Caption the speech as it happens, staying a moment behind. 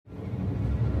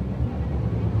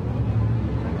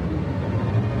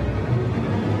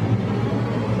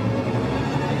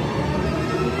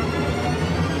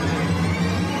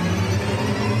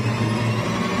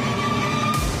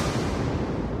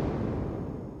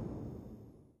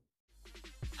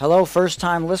Hello,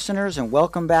 first-time listeners, and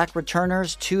welcome back,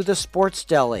 returners, to the Sports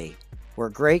Deli, where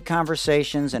great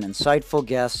conversations and insightful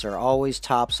guests are always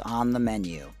tops on the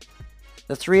menu.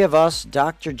 The three of us,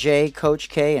 Dr. J, Coach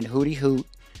K, and Hootie Hoot,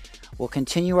 will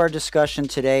continue our discussion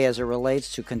today as it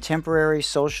relates to contemporary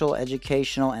social,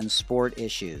 educational, and sport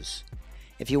issues.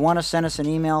 If you want to send us an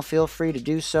email, feel free to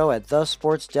do so at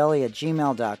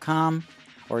thesportsdeli@gmail.com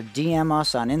or DM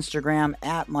us on Instagram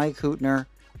at Mike Hootner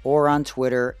or on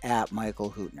Twitter at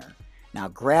Michael Hootner. Now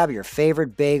grab your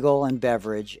favorite bagel and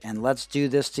beverage and let's do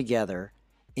this together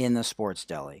in the Sports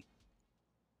Deli.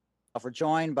 We're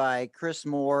joined by Chris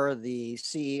Moore, the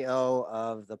CEO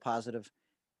of the Positive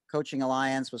Coaching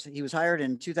Alliance. He was hired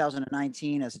in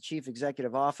 2019 as the Chief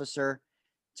Executive Officer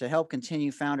to help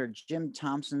continue founder Jim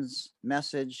Thompson's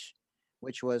message,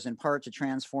 which was in part to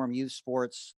transform youth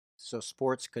sports so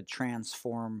sports could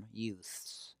transform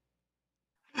youths.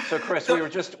 So Chris, we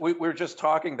were just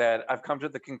talking that I've come to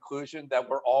the conclusion that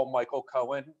we're all Michael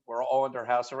Cohen. We're all under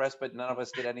house arrest, but none of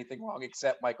us did anything wrong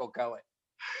except Michael Cohen.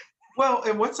 Well,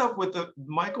 and what's up with the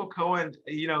Michael Cohen?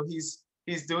 You know, he's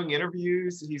doing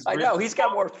interviews. I know he's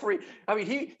got more free. I mean,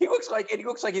 he looks like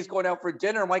he's going out for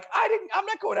dinner. I'm like, I'm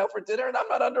not going out for dinner, and I'm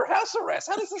not under house arrest.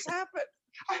 How does this happen?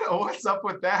 I don't know what's up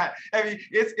with that. I mean,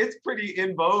 it's pretty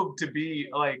in vogue to be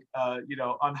like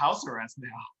on house arrest now.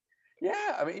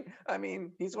 Yeah, I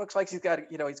mean, he looks like he's got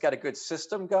a good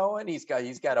system going. He's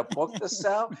got a book to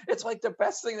sell. It's like the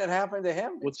best thing that happened to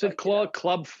him. What's it called?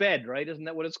 Club Fed, right? Isn't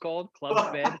that what it's called?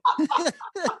 Club Fed.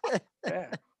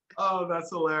 Yeah. Oh, that's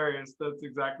hilarious. That's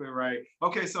exactly right.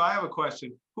 Okay, so I have a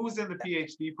question. Who's in the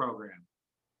PhD program?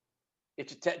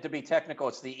 To be technical,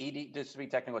 it's the ED. Just to be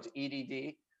technical, it's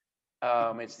EDD.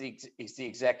 It's the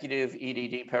executive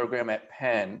EDD program at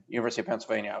Penn, University of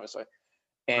Pennsylvania, obviously.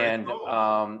 And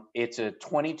it's a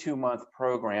 22-month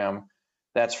program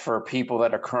that's for people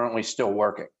that are currently still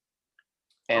working.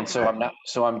 And okay.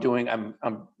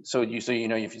 If you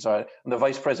saw it, I'm the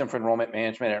vice president for enrollment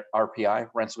management at RPI,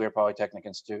 Rensselaer Polytechnic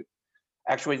Institute.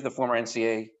 Actually, the former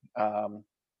NCAA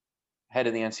head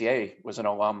of the NCAA was an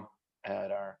alum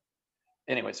at our.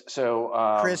 Anyways,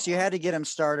 so Chris, you had to get him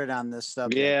started on this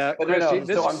subject. Yeah, Chris, I'm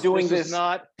doing this.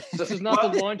 This is not the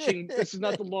launching. This is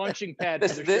not the launching pad.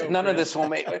 None of this will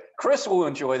make. Chris will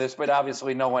enjoy this, but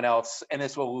obviously no one else, and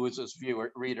this will lose his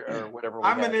reader, or whatever.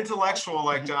 I'm an intellectual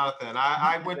like Jonathan.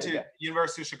 I went to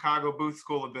University of Chicago Booth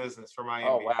School of Business for my.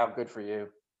 Oh wow, good for you.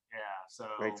 Yeah, so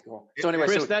great school. So anyway,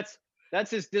 Chris, that's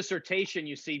his dissertation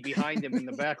you see behind him in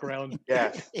the background.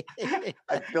 Yes, I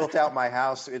built out my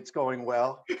house. It's going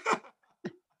well.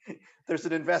 There's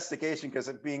an investigation because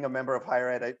of being a member of higher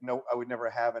ed, I would never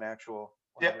have an actual.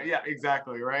 Yeah,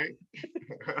 exactly, right.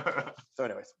 So,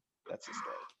 anyways, that's the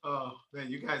story. Oh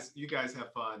man, you guys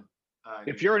have fun.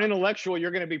 If you're an intellectual,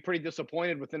 you're going to be pretty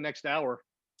disappointed with the next hour.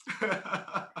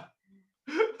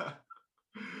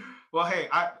 Well, hey,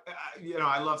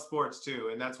 I love sports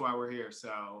too, and that's why we're here.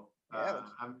 So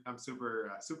I'm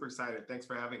super excited. Thanks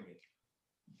for having me.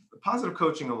 The Positive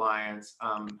Coaching Alliance.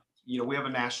 We have a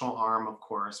national arm, of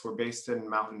course. We're based in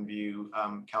Mountain View,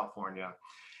 California,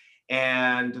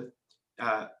 and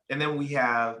then we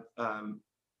have,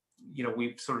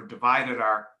 we've sort of divided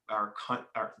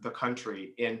the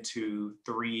country into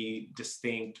three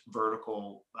distinct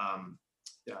vertical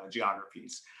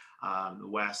geographies: the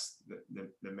West,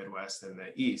 the Midwest, and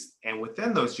the East. And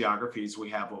within those geographies, we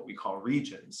have what we call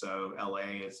regions. So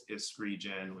LA is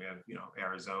region. We have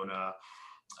Arizona,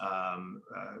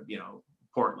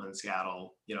 Portland,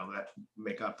 Seattle, that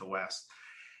make up the West.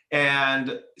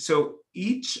 And so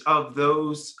each of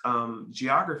those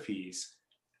geographies,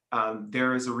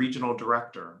 there is a regional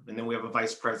director, and then we have a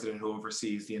vice president who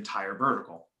oversees the entire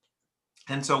vertical.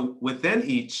 And so within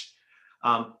each,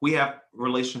 we have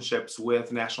relationships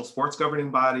with national sports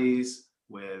governing bodies,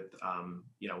 with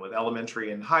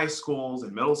elementary and high schools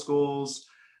and middle schools,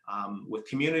 with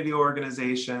community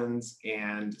organizations.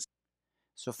 And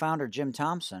so founder Jim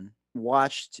Thompson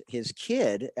watched his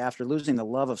kid, after losing the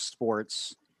love of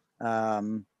sports,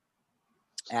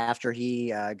 after he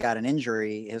got an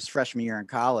injury his freshman year in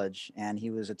college, and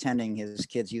he was attending his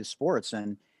kid's youth sports.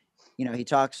 And, he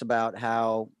talks about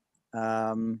how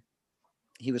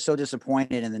he was so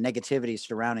disappointed in the negativity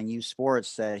surrounding youth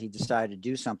sports that he decided to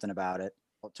do something about it.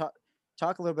 Talk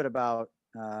a little bit about,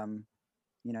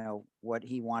 what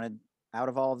he wanted out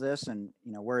of all of this, and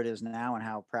where it is now, and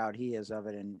how proud he is of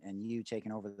it, and you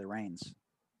taking over the reins.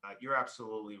 You're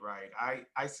absolutely right.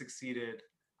 I succeeded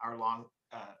our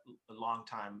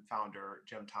longtime founder,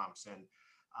 Jim Thompson.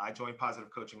 I joined Positive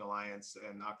Coaching Alliance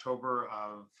in October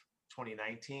of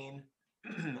 2019.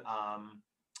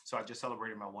 So I just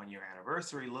celebrated my 1-year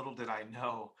anniversary. Little did I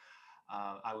know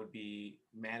I would be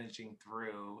managing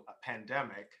through a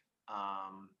pandemic,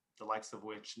 the likes of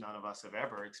which none of us have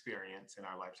ever experienced in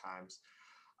our lifetimes.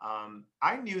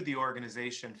 I knew the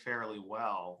organization fairly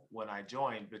well when I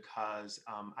joined because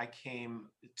I came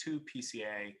to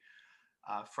PCA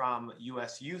from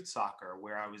US Youth Soccer,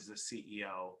 where I was the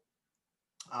CEO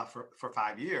for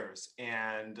 5 years.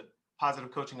 And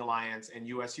Positive Coaching Alliance and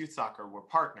US Youth Soccer were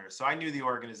partners. So I knew the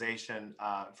organization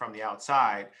from the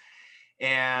outside.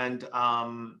 And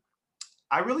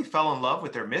I really fell in love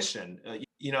with their mission.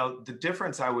 The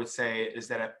difference I would say is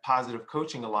that at Positive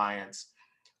Coaching Alliance,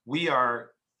 we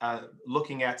are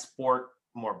looking at sport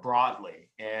more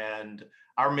broadly. And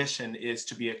our mission is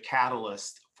to be a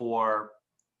catalyst for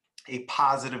a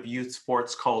positive youth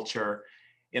sports culture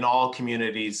in all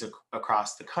communities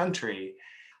across the country.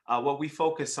 What we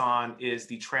focus on is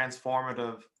the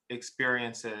transformative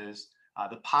experiences,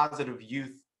 the positive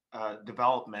youth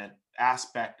development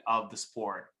aspect of the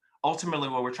sport. Ultimately,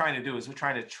 what we're trying to do is we're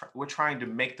trying to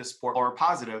make the sport more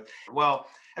positive. Well,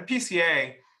 at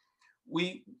PCA,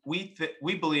 we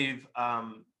believe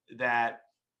that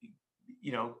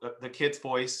the kid's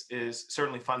voice is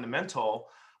certainly fundamental,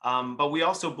 but we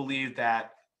also believe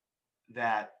that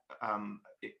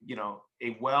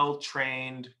a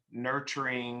well-trained,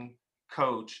 nurturing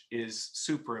coach is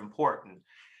super important,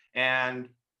 and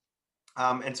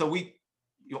so we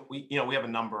have a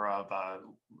number of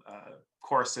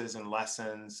courses and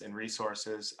lessons and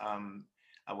resources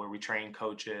where we train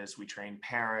coaches, we train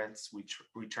parents, we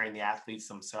train the athletes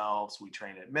themselves, we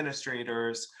train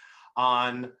administrators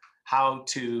on how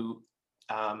to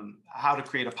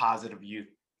create a positive youth.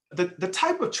 The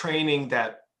type of training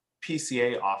that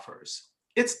PCA offers,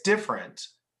 it's different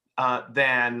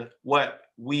than what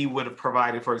we would have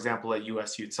provided, for example, at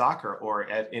US Youth Soccer or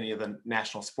at any of the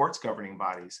national sports governing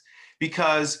bodies,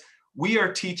 because we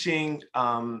are teaching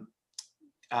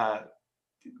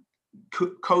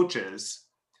coaches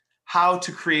how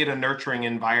to create a nurturing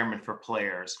environment for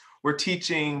players. We're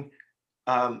teaching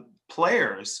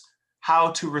players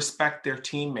how to respect their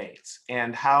teammates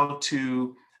and how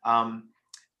to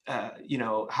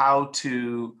how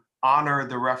to honor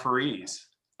the referees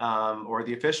or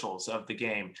the officials of the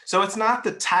game. So it's not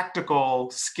the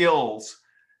tactical skills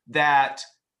that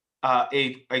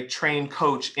a trained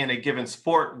coach in a given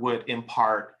sport would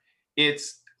impart.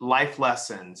 It's life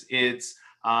lessons. It's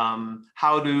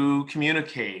how to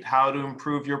communicate, how to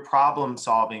improve your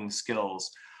problem-solving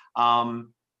skills,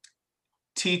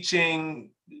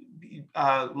 teaching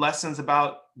lessons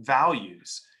about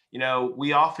values.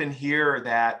 We often hear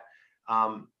that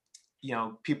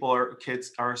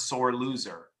kids are a sore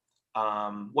loser.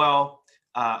 You're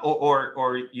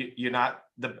not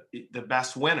the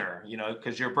best winner,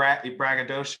 because you're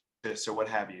braggadocious or what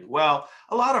have you. Well,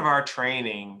 a lot of our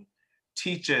training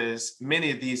teaches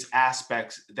many of these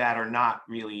aspects that are not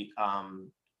really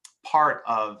part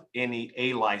of any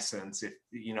A license,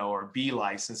 or B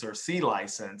license or C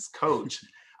license coach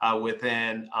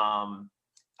within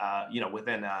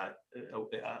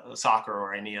soccer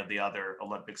or any of the other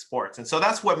Olympic sports. And so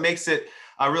that's what makes it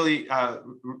really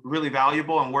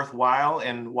valuable and worthwhile,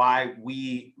 and why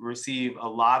we receive a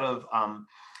lot of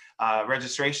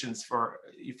registrations for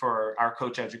our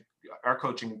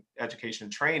coaching education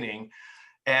training.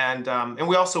 And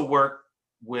we also work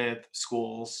with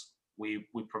schools. We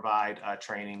provide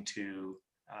training to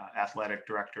athletic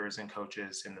directors and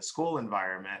coaches in the school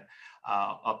environment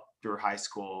up through high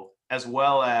school, as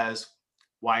well as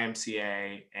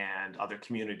YMCA and other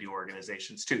community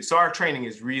organizations too. So our training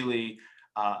is really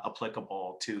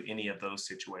applicable to any of those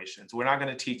situations. We're not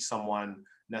going to teach someone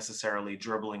necessarily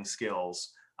dribbling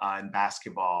skills in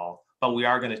basketball, but we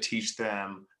are going to teach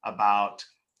them about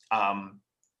how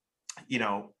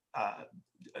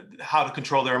to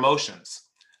control their emotions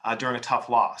during a tough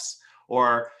loss.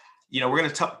 Or, we're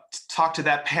going to talk to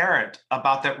that parent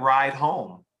about that ride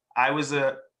home. I was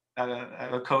a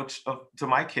coach to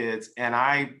my kids, and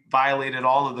I violated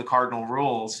all of the cardinal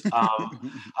rules.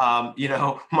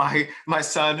 My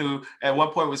son, who at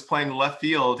one point was playing left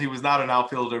field, he was not an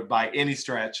outfielder by any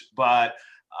stretch, but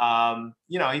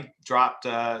he dropped,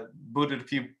 booted a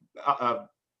few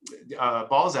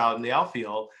balls out in the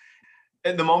outfield.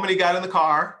 And the moment he got in the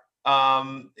car,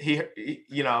 he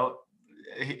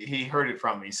heard it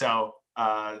from me. So,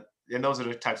 and those are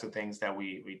the types of things that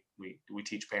we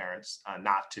teach parents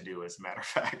not to do, as a matter of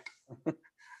fact. We're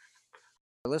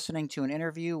listening to an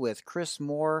interview with Chris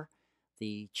Moore,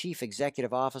 the Chief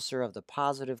Executive Officer of the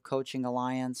Positive Coaching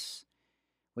Alliance,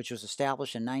 which was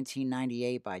established in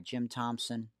 1998 by Jim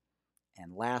Thompson.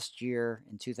 And last year,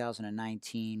 in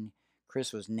 2019,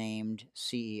 Chris was named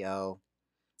CEO.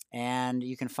 And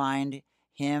you can find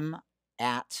him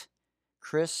at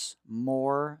Chris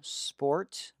Moore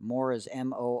Sport. Moore is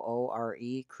Moore,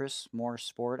 Chris Moore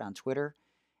Sport on Twitter,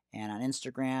 and on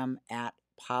Instagram at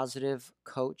Positive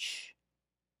Coach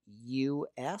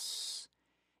US.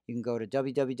 You can go to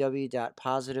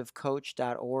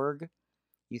www.positivecoach.org.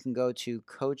 You can go to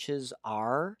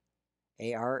coachesr,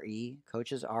 A-R-E,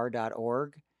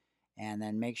 coachesr.org, and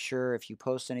then make sure if you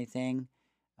post anything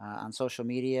on social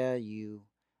media, you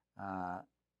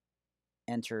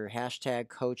enter hashtag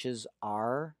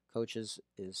coachesr. Coaches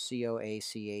is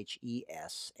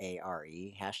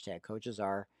COACHESARE, hashtag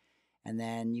coachesr. And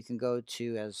then you can go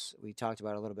to, as we talked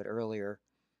about a little bit earlier,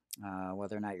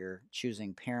 whether or not you're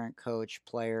choosing parent, coach,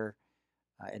 player,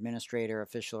 administrator,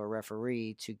 official, or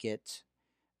referee to get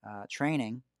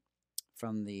training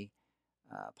from the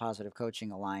Positive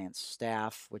Coaching Alliance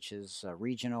staff, which is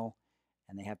regional,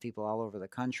 and they have people all over the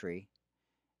country,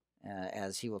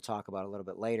 as he will talk about a little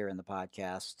bit later in the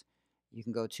podcast. You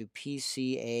can go to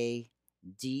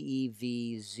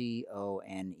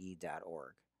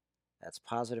PCADEVZONE.org. That's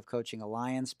Positive Coaching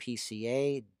Alliance,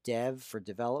 PCA, Dev for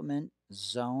Development,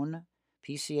 Zone,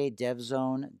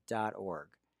 PCADevZone.org.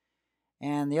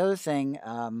 And the other thing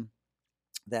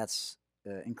that's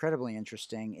incredibly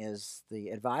interesting is the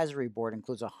advisory board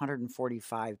includes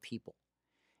 145 people,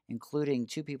 including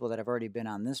 2 people that have already been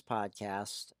on this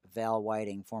podcast. Val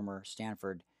Whiting, former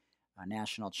Stanford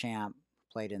national champ,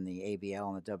 played in the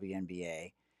ABL and the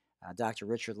WNBA. Dr.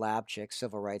 Richard Lapchick,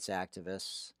 civil rights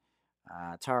activist.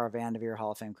 Tara Vanderveer,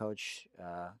 Hall of Fame coach,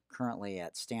 currently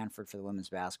at Stanford for the women's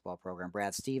basketball program.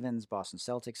 Brad Stevens, Boston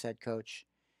Celtics head coach.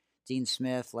 Dean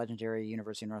Smith, legendary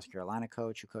University of North Carolina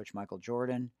coach who coached Michael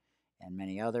Jordan and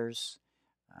many others.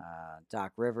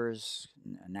 Doc Rivers,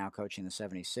 now coaching the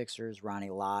 76ers. Ronnie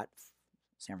Lott,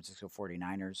 San Francisco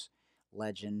 49ers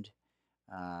legend.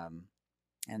 And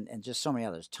just so many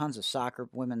others. Tons of soccer,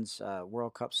 women's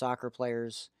World Cup soccer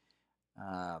players.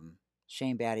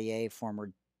 Shane Battier,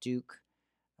 former Duke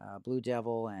Blue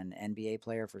Devil and NBA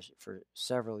player for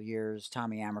several years.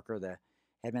 Tommy Amaker, the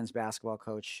head men's basketball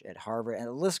coach at Harvard. And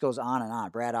the list goes on and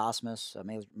on. Brad Osmus, a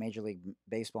Major League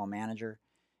Baseball manager.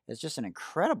 It's just an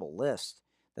incredible list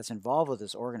that's involved with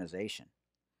this organization.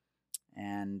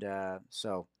 And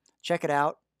so check it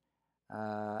out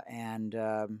and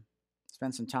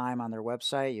spend some time on their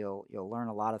website. You'll learn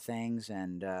a lot of things,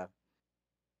 and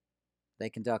they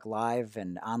conduct live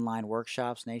and online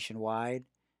workshops nationwide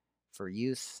for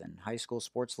youth and high school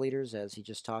sports leaders, as he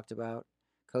just talked about,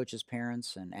 coaches,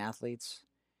 parents, and athletes.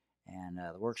 And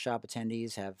the workshop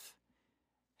attendees have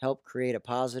helped create a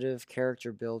positive,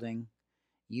 character-building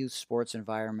youth sports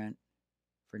environment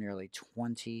for nearly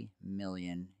 20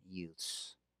 million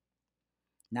youths.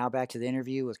 Now back to the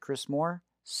interview with Chris Moore,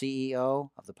 CEO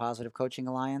of the Positive Coaching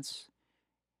Alliance,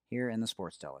 here in the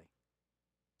Sports Deli.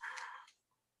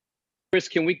 Chris,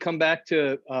 can we come back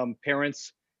to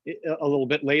parents a little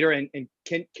bit later, and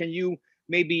can you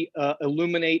maybe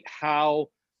illuminate how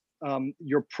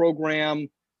your program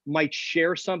might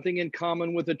share something in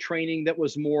common with a training that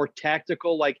was more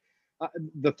tactical? Like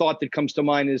the thought that comes to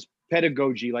mind is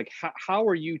pedagogy. Like how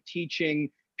are you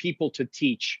teaching people to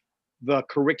teach the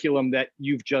curriculum that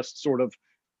you've just sort of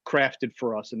crafted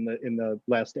for us in the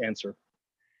last answer?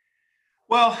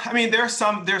 Well, I mean, there's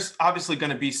obviously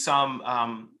going to be some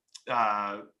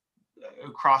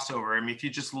crossover. I mean, if you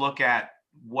just look at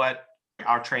what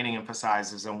our training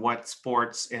emphasizes and what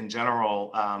sports in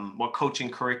general, what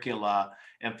coaching curricula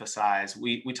emphasize,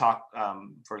 we talk,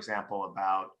 for example,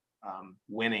 about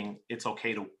winning. It's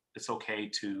okay to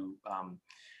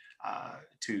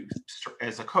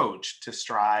as a coach to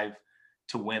strive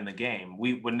to win the game.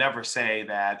 We would never say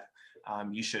that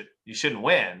you shouldn't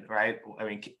win, right? I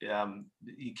mean,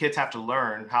 kids have to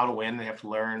learn how to win. They have to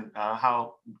learn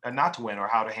how not to win, or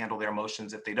how to handle their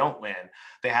emotions if they don't win.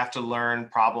 They have to learn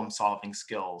problem-solving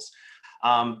skills.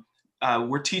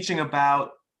 We're teaching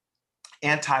about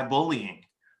anti-bullying.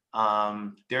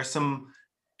 There's some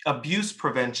abuse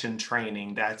prevention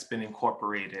training that's been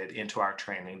incorporated into our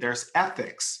training. There's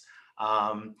ethics.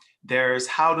 There's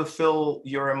how to fill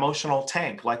your emotional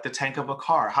tank, like the tank of a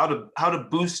car. How to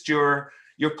boost your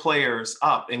players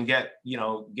up and get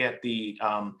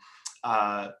the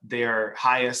their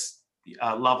highest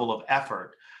level of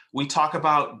effort. We talk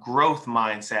about growth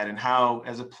mindset and how,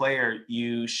 as a player,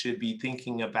 you should be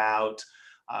thinking about.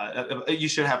 You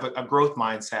should have a growth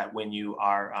mindset when you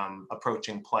are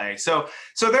approaching play. So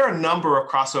there are a number of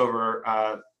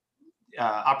crossover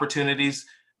opportunities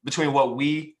between what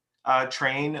we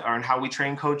train and how we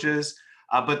train coaches.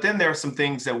 But then there are some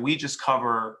things that we just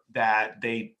cover that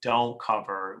they don't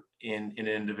cover in an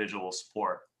individual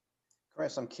sport.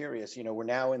 Chris, I'm curious, we're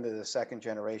now into the second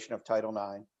generation of Title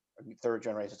IX, third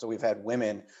generation. So we've had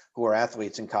women who are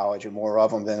athletes in college, and more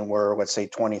of them than were, let's say,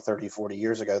 20, 30, 40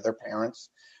 years ago. They're parents,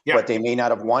 but they may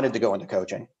not have wanted to go into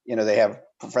coaching. They have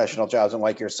professional jobs. And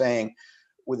like you're saying,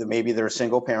 maybe they're a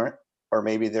single parent, or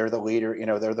maybe they're the leader,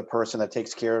 they're the person that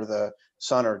takes care of the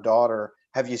son or daughter.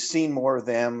 Have you seen more of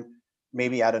them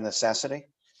maybe out of necessity?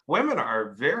 Women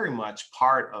are very much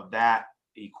part of that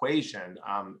equation,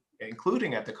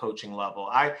 including at the coaching level.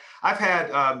 I've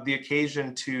had the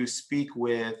occasion to speak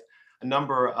with a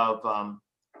number of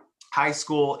high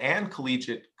school and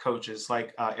collegiate coaches,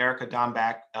 like Erica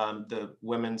Dombach, the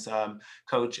women's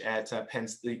coach at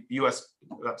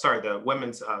the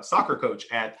women's soccer coach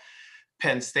at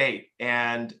Penn State.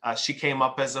 And she came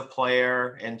up as a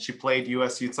player, and she played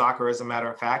US youth soccer, as a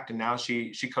matter of fact, and now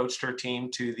she coached her team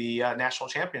to the national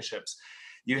championships.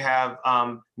 You have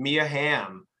Mia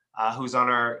Hamm, who's on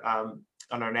our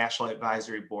national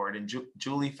advisory board, and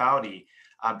Julie Foudy,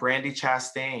 Brandy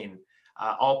Chastain,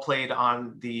 all played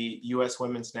on the U.S.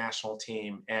 women's national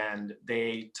team, and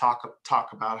they talk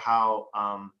about how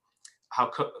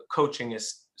coaching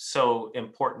is so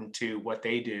important to what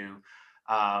they do.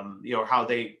 How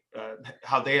they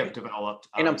have developed.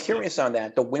 And I'm curious on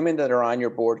that. The women that are on your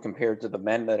board compared to the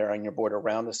men that are on your board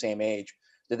around the same age,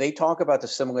 do they talk about the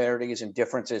similarities and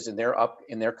differences in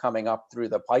their coming up through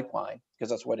the pipeline, because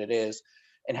that's what it is,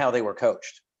 and how they were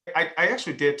coached? I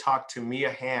actually did talk to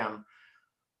Mia Hamm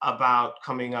about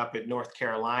coming up at North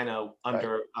Carolina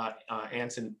under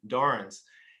Anson Dorrance.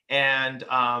 And,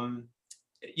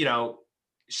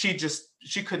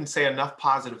 she couldn't say enough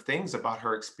positive things about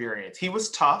her experience. He was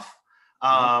tough,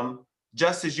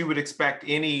 just as you would expect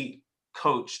any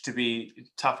coach to be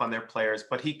tough on their players,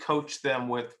 but he coached them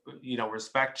with,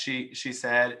 respect, she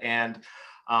said. And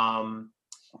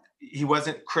he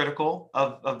wasn't critical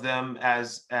of them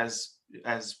as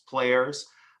players.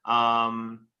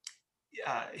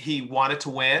 He wanted to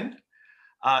win.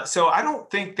 So I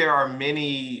don't think there are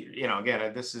many,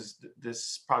 again,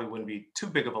 this probably wouldn't be too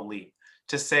big of a leap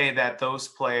to say that those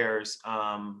players,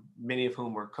 many of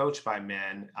whom were coached by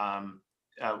men,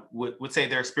 would say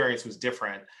their experience was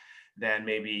different than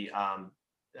maybe, a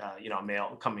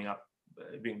male coming up,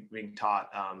 being taught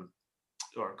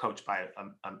or coached by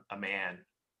a man.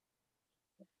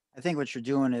 I think what you're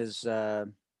doing is,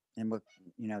 and what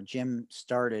Jim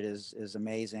started is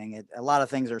amazing. A lot of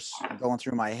things are going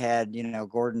through my head.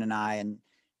 Gordon and I and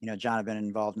John have been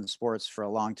involved in sports for a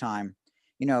long time.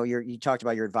 You talked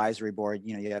about your advisory board.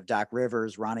 You have Doc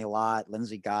Rivers, Ronnie Lott,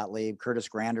 Lindsey Gottlieb, Curtis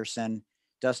Granderson,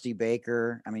 Dusty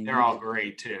Baker. I mean, they're all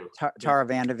great too. Tara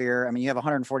Vanderveer. I mean, you have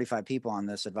 145 people on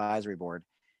this advisory board.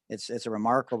 It's a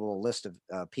remarkable list of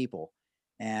people,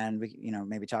 and we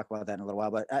maybe talk about that in a little while.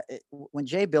 But when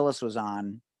Jay Billis was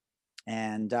on,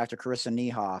 and Dr. Carissa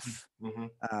Niehoff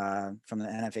from the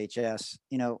NFHS,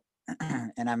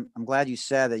 and I'm glad you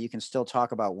said that you can still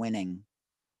talk about winning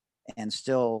and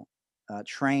still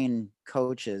train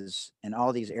coaches in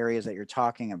all these areas that you're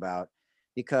talking about,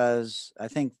 because I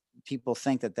think people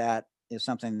think that is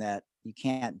something that you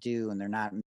can't do, and they're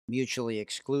not mutually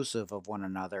exclusive of one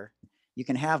another. You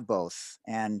can have both.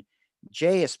 And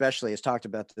Jay especially has talked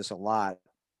about this a lot,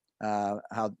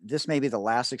 how this may be the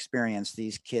last experience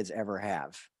these kids ever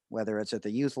have, whether it's at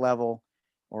the youth level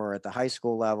or at the high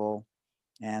school level.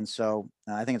 And so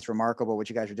I think it's remarkable what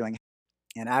you guys are doing.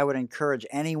 And I would encourage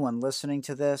anyone listening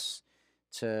to this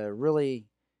to really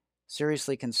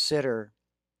seriously consider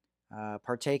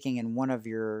partaking in one of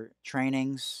your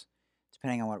trainings,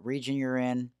 depending on what region you're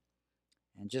in,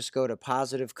 and just go to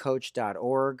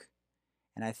positivecoach.org.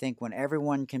 And I think when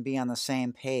everyone can be on the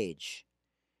same page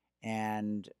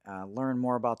and learn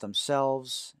more about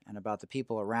themselves and about the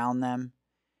people around them,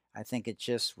 I think it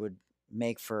just would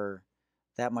make for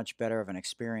that much better of an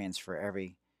experience for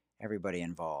everybody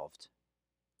involved.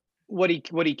 What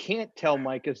he can't tell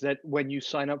Mike is that when you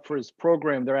sign up for his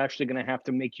program, they're actually going to have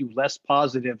to make you less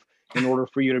positive in order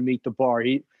for you to meet the bar.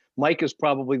 Mike is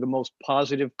probably the most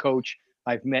positive coach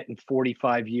I've met in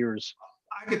 45 years.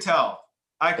 I could tell.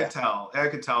 I could tell.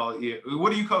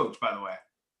 What do you coach, by the way?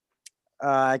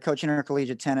 I coach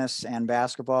intercollegiate tennis and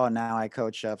basketball, and now I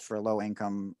coach for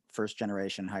low-income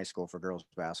first-generation high school for girls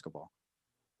basketball.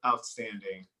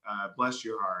 Outstanding. Bless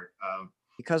your heart.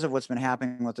 Because of what's been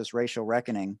happening with this racial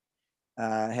reckoning,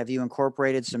 have you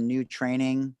incorporated some new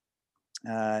training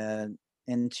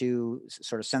into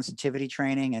sort of sensitivity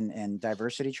training and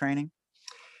diversity training?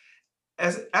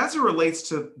 As it relates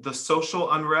to the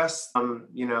social unrest,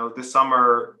 this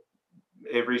summer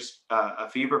it reached a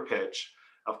fever pitch,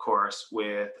 of course,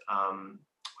 with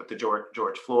the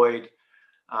George Floyd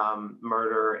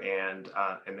murder, and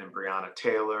then Breonna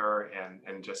Taylor,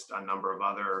 and just a number of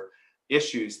other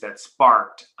issues that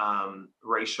sparked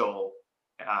racial,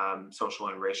 social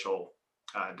and racial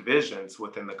divisions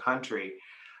within the country.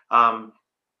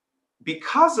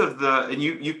 Because of and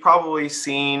you've probably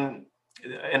seen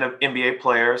in NBA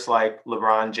players like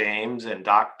LeBron James and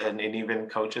even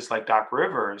coaches like Doc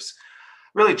Rivers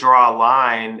really draw a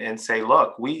line and say,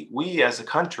 look, we as a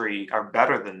country are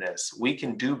better than this. We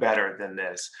can do better than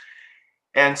this.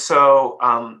 And so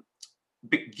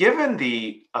given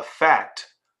the effect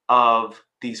of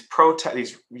these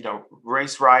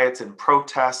race riots and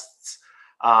protests,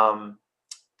 then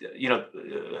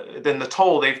the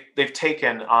toll they've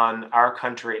taken on our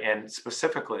country and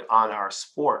specifically on our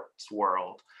sports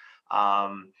world,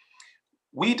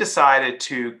 we decided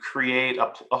to create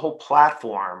a whole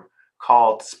platform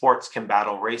called Sports Can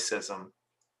Battle Racism.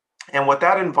 And what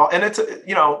that involves, and it's,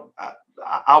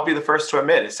 I'll be the first to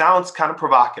admit, it sounds kind of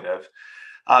provocative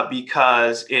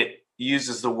because it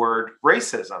uses the word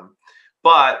racism,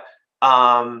 but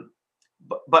I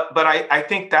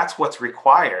think that's what's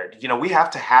required. We have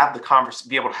to have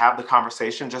be able to have the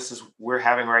conversation just as we're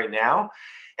having right now.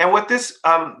 And what this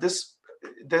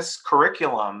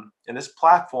curriculum and this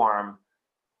platform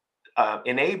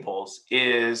enables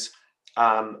is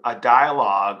a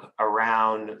dialogue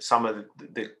around some of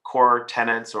the core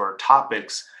tenets or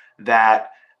topics that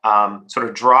sort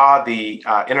of draw the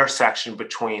intersection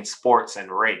between sports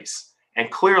and race. And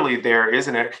clearly there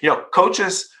isn't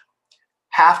coaches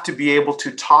have to be able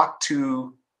to talk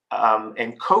to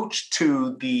and coach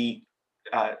to the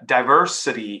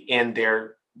diversity in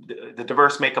the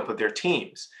diverse makeup of their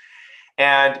teams.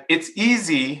 And it's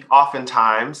easy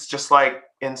oftentimes, just like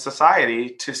in society,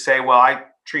 to say, well, I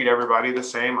treat everybody the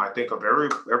same. I think of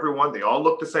everyone, they all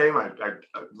look the same.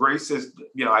 Race is,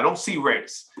 I don't see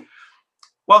race.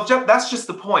 Well, that's just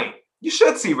the point. You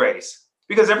should see race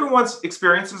because everyone's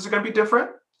experiences are going to be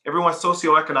different. Everyone's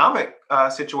socioeconomic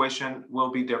situation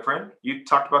will be different. You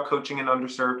talked about coaching in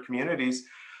underserved communities.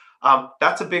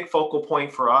 That's a big focal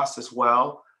point for us as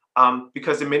well,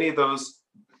 because in many of those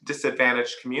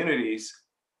disadvantaged communities,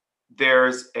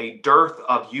 there's a dearth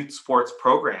of youth sports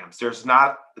programs. There's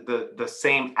not the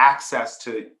same access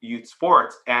to youth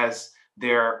sports as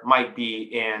there might be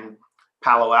in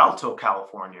Palo Alto,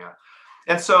 California.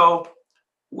 And so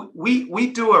we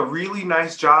do a really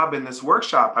nice job in this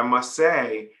workshop, I must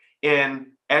say, in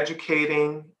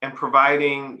educating and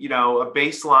providing, a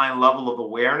baseline level of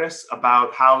awareness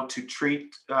about how to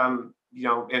treat, and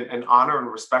honor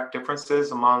and respect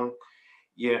differences among,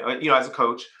 as a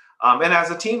coach and as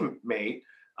a teammate.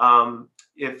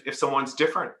 If someone's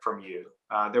different from you,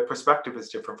 their perspective is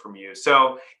different from you.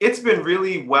 So it's been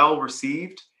really well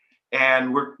received,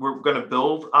 and we're going to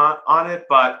build on it,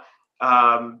 but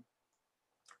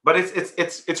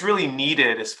it's really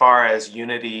needed as far as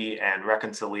unity and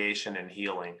reconciliation and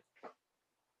healing.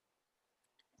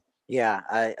 Yeah,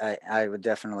 I would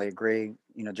definitely agree.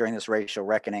 During this racial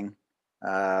reckoning,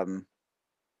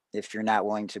 if you're not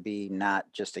willing to be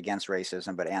not just against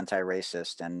racism, but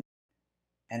anti-racist and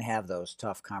have those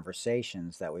tough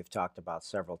conversations that we've talked about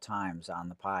several times on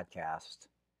the podcast,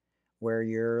 where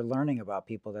you're learning about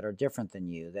people that are different than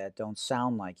you, that don't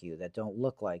sound like you, that don't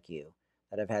look like you,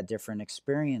 that have had different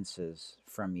experiences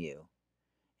from you,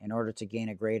 in order to gain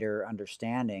a greater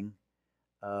understanding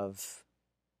of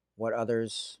what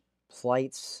others'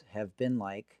 plights have been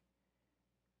like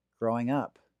growing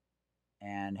up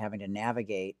and having to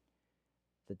navigate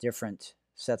the different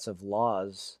sets of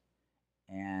laws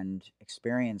and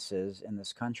experiences in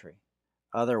this country.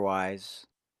 Otherwise,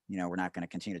 we're not going to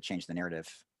continue to change the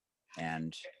narrative,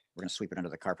 and we're going to sweep it under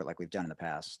the carpet like we've done in the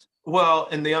past. Well,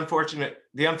 and the unfortunate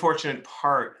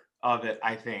part of it,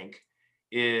 I think,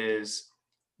 is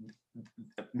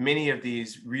many of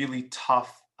these really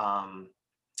tough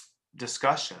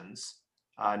discussions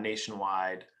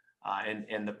nationwide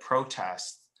and the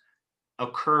protests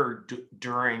occurred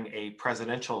during a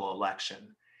presidential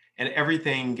election, and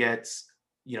everything gets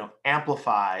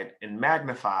amplified and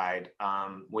magnified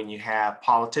when you have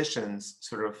politicians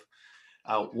sort of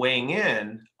weighing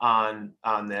in on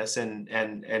this, and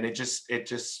it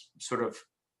just sort of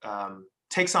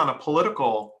takes on a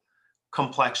political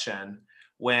complexion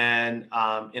when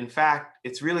in fact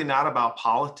it's really not about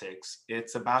politics,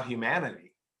 it's about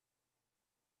humanity.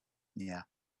 Yeah.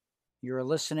 You're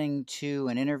listening to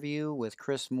an interview with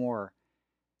Chris Moore,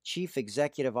 Chief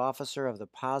Executive Officer of the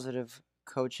Positive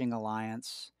Coaching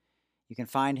Alliance. You can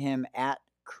find him at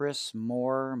Chris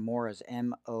Moore. Moore is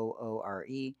Moore.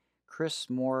 Chris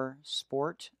Moore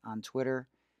Sport on Twitter.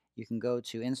 You can go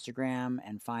to Instagram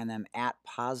and find them at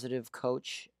Positive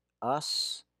Coach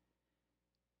us.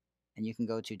 And you can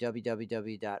go to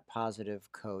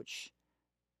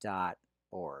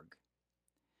www.positivecoach.org.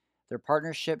 Their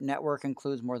partnership network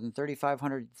includes more than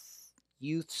 3,500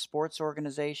 youth sports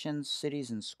organizations,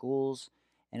 cities, and schools.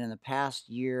 And in the past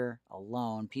year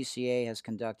alone, PCA has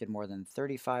conducted more than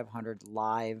 3,500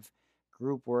 live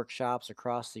group workshops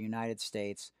across the United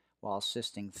States while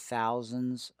assisting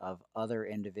thousands of other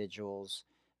individuals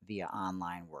via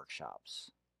online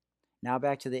workshops. Now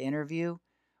back to the interview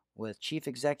with Chief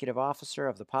Executive Officer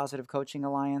of the Positive Coaching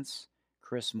Alliance,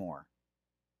 Chris Moore.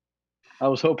 I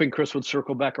was hoping Chris would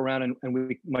circle back around and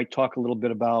we might talk a little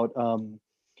bit about,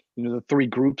 the three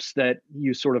groups that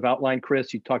you sort of outlined,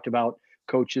 Chris. You talked about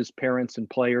coaches, parents, and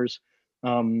players.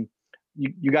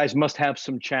 You guys must have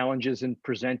some challenges in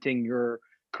presenting your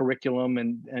curriculum,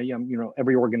 and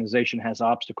every organization has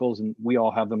obstacles, and we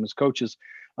all have them as coaches.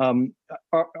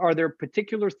 Are there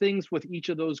particular things with each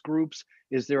of those groups?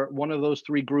 Is there one of those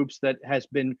three groups that has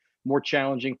been more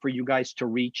challenging for you guys to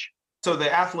reach? So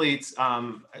the athletes,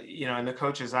 and the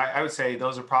coaches, I would say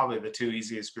those are probably the two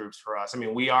easiest groups for us. I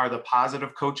mean, we are the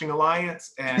Positive Coaching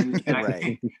Alliance, and Right. I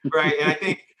think, right,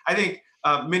 and I think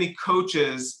many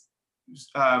coaches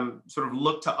sort of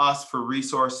look to us for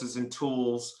resources and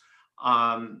tools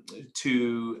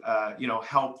to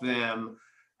help them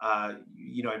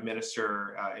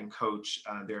administer and coach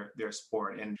their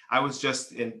sport. And I was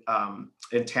just in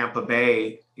Tampa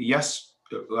Bay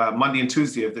Monday and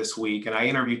Tuesday of this week, and I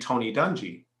interviewed Tony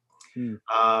Dungy.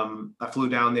 I flew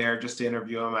down there just to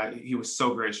interview him. He was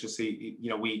so gracious. He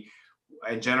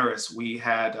and generous. We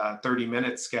had 30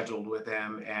 minutes scheduled with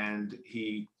him, and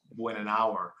he went an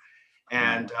hour.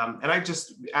 And I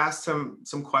just asked him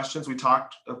some questions. We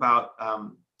talked about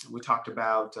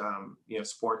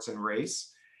sports and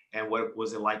race, and what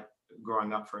was it like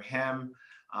growing up for him.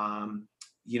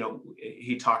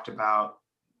 He talked about.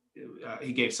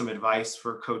 He gave some advice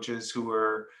for coaches who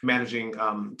were managing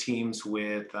teams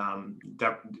with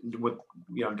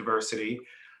diversity.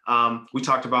 We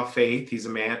talked about faith. He's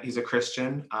a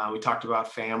Christian. We talked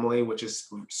about family, which is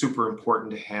super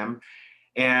important to him.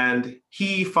 And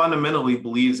he fundamentally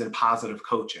believes in positive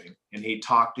coaching. And he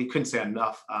couldn't say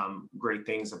enough great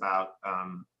things about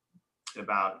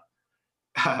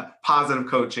positive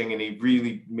coaching, and he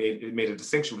really made a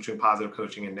distinction between positive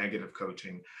coaching and negative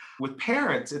coaching. With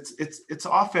parents, it's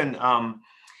often a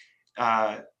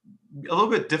little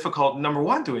bit difficult. Number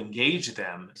one, to engage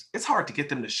them. It's hard to get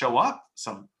them to show up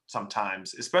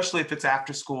sometimes, especially if it's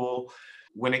after school.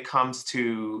 When it comes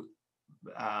to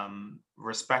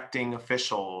respecting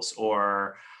officials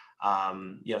or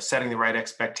setting the right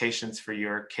expectations for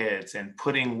your kids and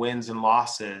putting wins and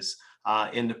losses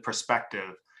into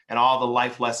perspective, and all the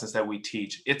life lessons that we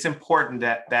teach. It's important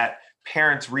that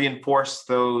parents reinforce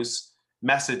those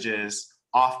messages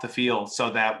off the field, so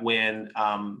that when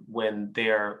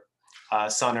their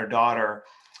son or daughter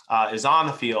is on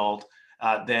the field,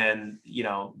 then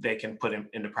they can put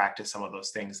into practice some of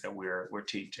those things that we're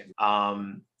teaching.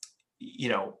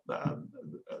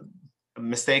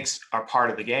 Mistakes are part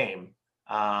of the game.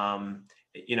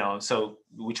 So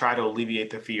we try to alleviate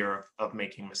the fear of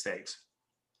making mistakes.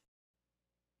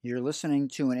 You're listening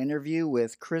to an interview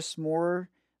with Chris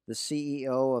Moore, the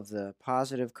CEO of the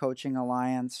Positive Coaching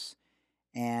Alliance,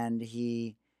 and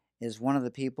he is one of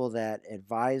the people that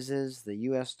advises the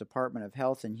U.S. Department of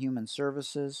Health and Human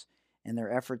Services in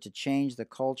their effort to change the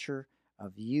culture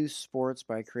of youth sports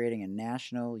by creating a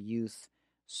national youth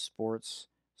sports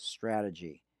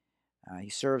strategy. He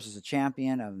serves as a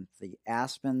champion of the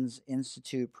Aspens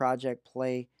Institute Project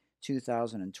Play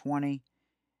 2020.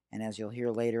 And as you'll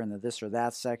hear later in the This or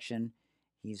That section,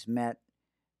 he's met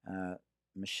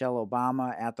Michelle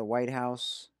Obama at the White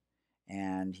House,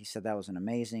 and he said that was an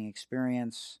amazing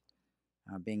experience,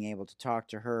 being able to talk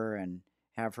to her and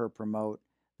have her promote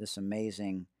this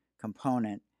amazing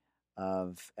component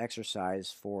of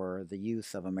exercise for the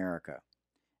youth of America.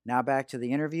 Now back to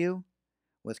the interview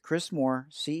with Chris Moore,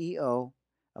 CEO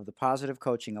of the Positive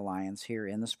Coaching Alliance here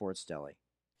in the Sports Deli.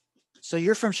 So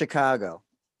you're from Chicago.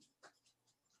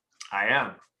 I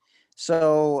am.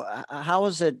 So how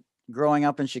was it growing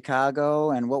up in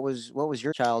Chicago, and what was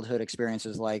your childhood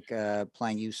experiences like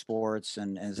playing youth sports,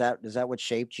 and is that what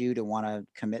shaped you to want to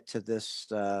commit to this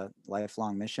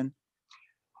lifelong mission?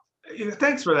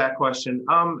 Thanks for that question.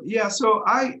 So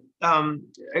I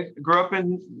grew up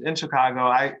in Chicago.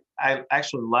 I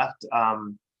actually left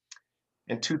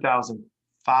in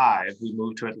 2005. We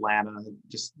moved to Atlanta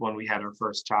just when we had our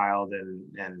first child,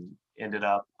 and ended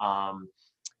up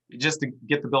just to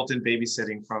get the built-in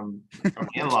babysitting from the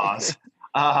in-laws.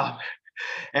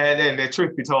 And the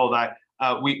truth be told,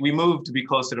 we moved to be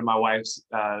closer to my wife's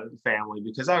family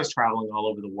because I was traveling all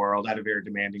over the world. I had a very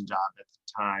demanding job at the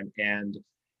time, and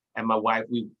my wife,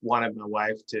 we wanted my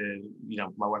wife to,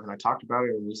 my wife and I talked about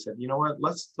it, and we said, you know what,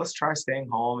 let's try staying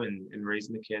home and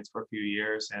raising the kids for a few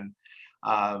years, and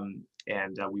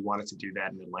we wanted to do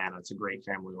that in Atlanta. It's a great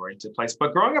family-oriented place.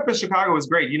 But growing up in Chicago was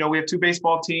great. We have two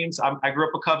baseball teams. I grew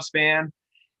up a Cubs fan,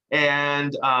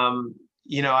 and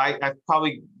I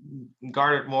probably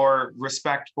garnered more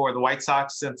respect for the White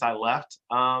Sox since I left.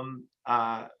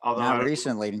 Although not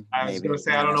recently, I was going to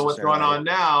say, not I don't know what's going on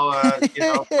now,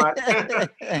 but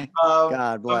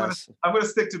God bless. I'm going to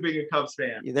stick to being a Cubs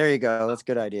fan. There you go. That's a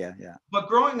good idea. Yeah. But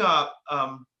growing up,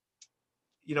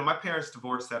 my parents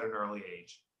divorced at an early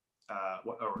age,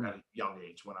 or at a young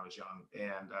age when I was young.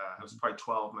 And I was probably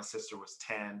 12. My sister was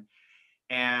 10.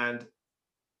 And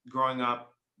growing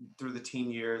up through the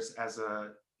teen years as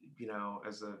a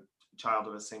child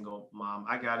of a single mom,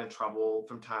 I got in trouble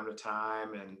from time to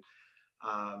time. And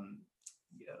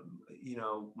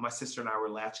my sister and I were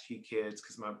latchkey kids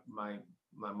because my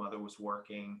mother was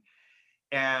working.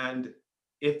 And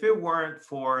if it weren't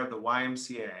for the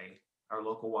YMCA, our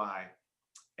local Y,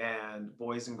 and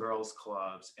Boys and Girls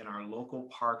Clubs and our local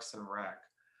parks and rec,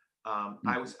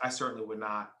 I certainly would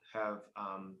not have,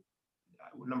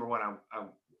 number one,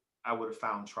 I would have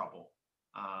found trouble.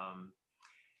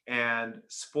 And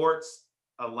sports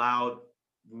allowed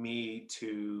me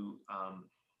to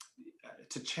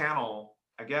channel,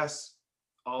 I guess,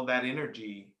 all that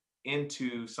energy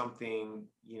into something,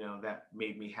 that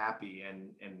made me happy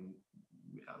and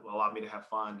allowed me to have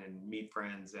fun and meet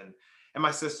friends. And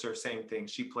my sister, same thing.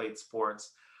 She played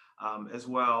sports as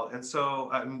well. And so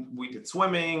we did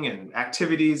swimming and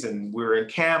activities, and we were in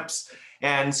camps.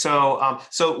 And so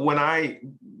when I,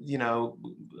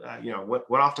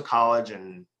 went off to college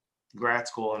and grad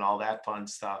school and all that fun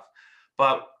stuff.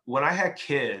 But when I had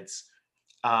kids,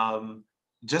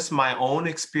 just my own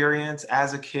experience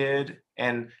as a kid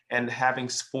and having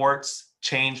sports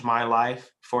change my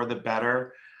life for the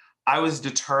better, I was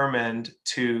determined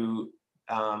to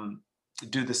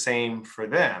do the same for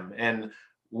them. And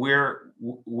we're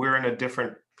in a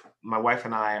different, my wife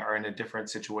and I are in a different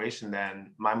situation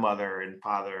than my mother and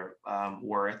father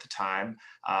were at the time.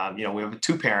 We have a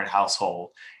 2-parent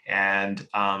household, and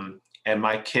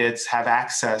my kids have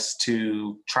access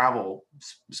to travel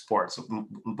sports.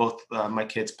 Both my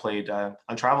kids played on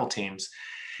travel teams,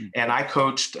 and I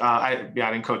coached. I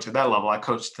didn't coach at that level. I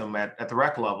coached them at the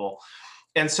rec level,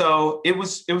 and so it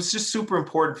was just super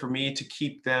important for me to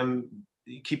keep them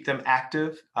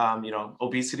active.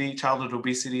 Obesity, childhood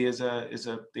obesity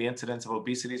the incidence of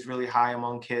obesity is really high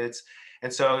among kids.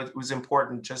 And so it was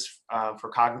important just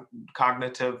for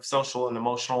cognitive, social, and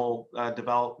emotional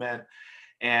development.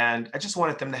 And I just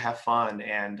wanted them to have fun.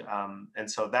 And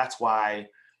so that's why,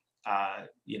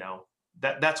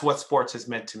 that's what sports has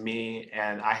meant to me.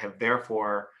 And I have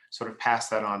therefore sort of passed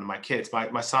that on to my kids.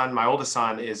 My oldest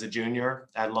son is a junior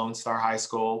at Lone Star High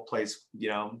School, plays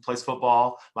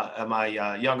football.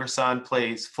 My younger son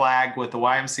plays flag with the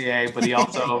YMCA, but he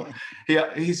also,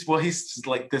 he's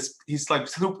like this, he's like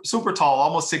super tall,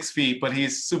 almost 6 feet, but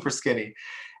he's super skinny.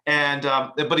 And,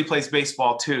 but he plays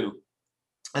baseball too.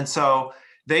 And so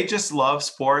they just love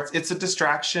sports. It's a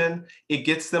distraction. It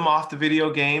gets them off the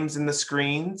video games and the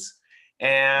screens.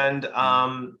 And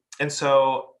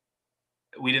so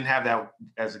we didn't have that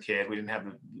as a kid. We didn't have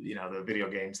the video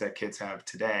games that kids have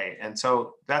today. And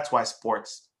so that's why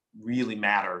sports really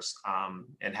matters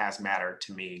and has mattered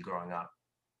to me growing up.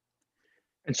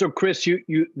 And so, Chris,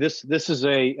 this is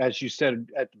as you said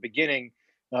at the beginning,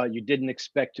 you didn't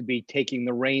expect to be taking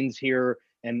the reins here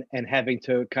and having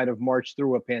to kind of march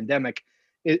through a pandemic.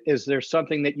 Is there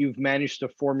something that you've managed to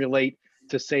formulate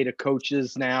to say to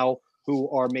coaches now who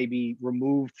are maybe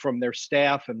removed from their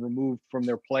staff and removed from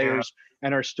their players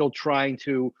and are still trying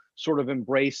to sort of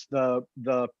embrace the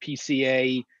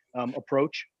PCA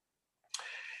approach?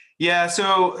 Yeah,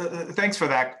 so thanks for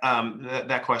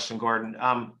that question, Gordon.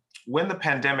 When the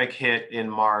pandemic hit in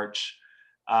March,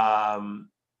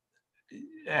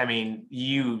 I mean,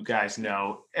 you guys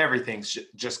know everything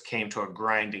just came to a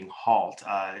grinding halt.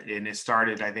 And it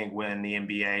started, I think, when the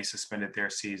NBA suspended their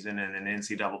season, and then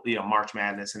NCAA, March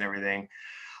Madness and everything.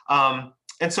 And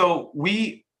so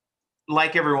we,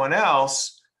 like everyone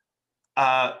else,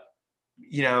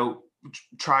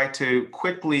 try to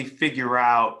quickly figure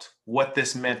out what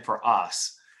this meant for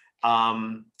us.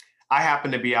 I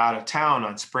happened to be out of town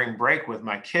on spring break with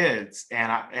my kids, and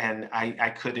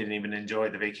I couldn't even enjoy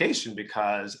the vacation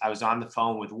because I was on the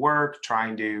phone with work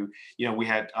trying to, we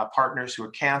had partners who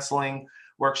were canceling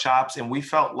workshops, and we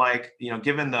felt like,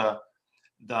 given the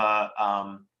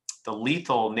the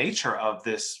lethal nature of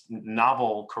this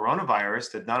novel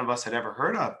coronavirus that none of us had ever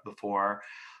heard of before.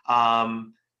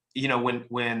 When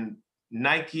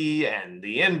Nike and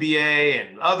the NBA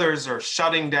and others are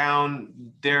shutting down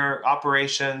their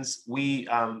operations, we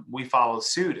follow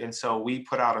suit. And so we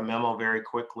put out a memo very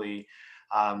quickly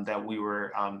that we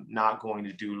were not going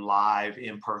to do live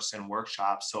in-person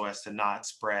workshops so as to not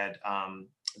spread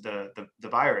the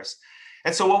virus.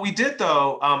 And so what we did,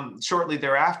 though, shortly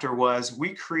thereafter was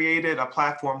we created a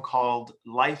platform called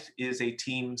Life is a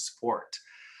Team Sport.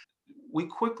 We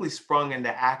quickly sprung into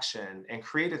action and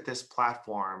created this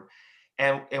platform.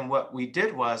 And what we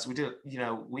did was we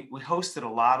hosted a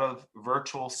lot of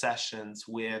virtual sessions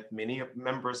with many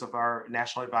members of our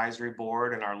National Advisory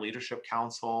Board and our Leadership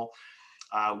Council.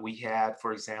 We had,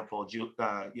 for example,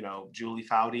 Julie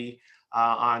Foudy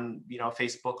on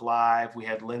Facebook Live. We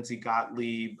had Lindsay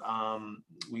Gottlieb,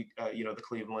 the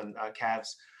Cleveland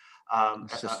Cavs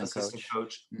assistant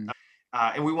coach. Mm-hmm.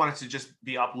 And we wanted to just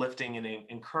be uplifting and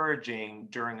encouraging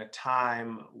during a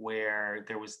time where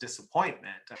there was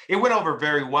disappointment. It went over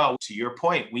very well. To your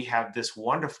point, we have this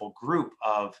wonderful group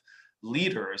of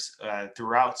leaders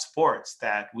throughout sports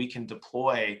that we can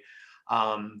deploy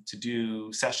to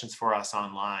do sessions for us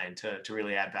online to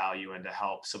really add value and to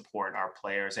help support our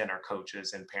players and our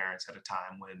coaches and parents at a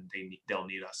time when they'll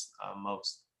need us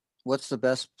most. What's the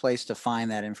best place to find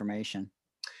that information?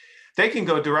 They can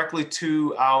go directly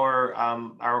to our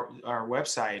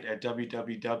website at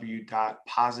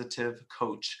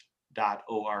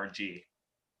www.positivecoach.org.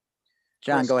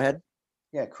 John, Chris, go ahead.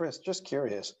 Yeah, Chris, just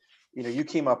curious. You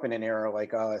came up in an era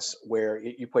like us where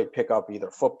you played pickup either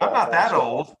football. I'm not that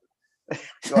old.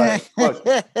 You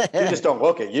just don't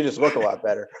look it. You just look a lot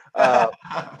better.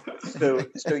 So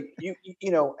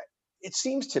it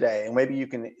seems today, and maybe you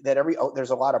can, that there's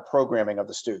a lot of programming of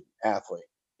the student athlete,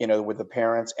 with the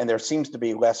parents, and there seems to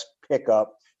be less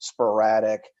pickup,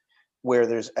 sporadic, where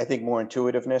there's, I think, more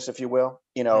intuitiveness, if you will.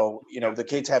 The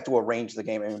kids have to arrange the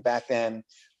game. I mean, back then,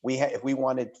 if we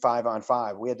wanted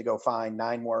 5-on-5, we had to go find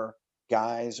 9 more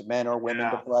guys, men or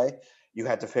women, to play. You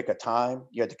had to pick a time,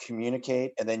 you had to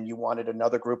communicate, and then you wanted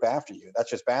another group after you. That's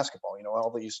just basketball,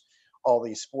 all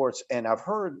these sports. And I've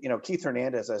heard, Keith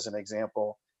Hernandez, as an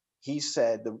example, he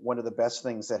said that one of the best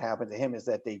things that happened to him is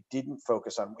that his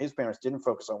parents didn't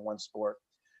focus on one sport,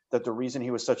 that the reason he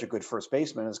was such a good first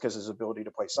baseman is because his ability to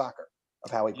play soccer,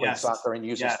 of how he played soccer and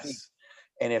used his feet.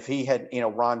 And if he had,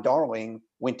 Ron Darling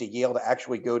went to Yale to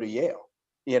actually go to Yale,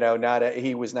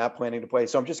 he was not planning to play.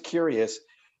 So I'm just curious,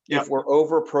 if we're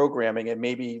over programming and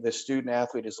maybe the student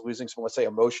athlete is losing some, let's say,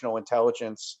 emotional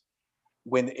intelligence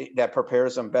that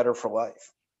prepares them better for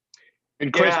life.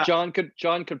 And Chris, John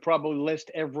could probably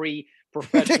list every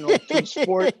professional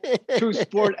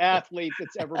two-sport athlete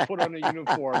that's ever put on a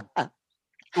uniform.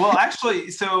 Well,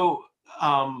 actually, so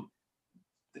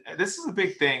this is a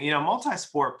big thing.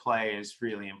 Multi-sport play is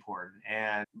really important.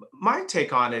 And my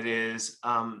take on it is,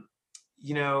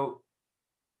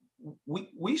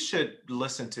 we should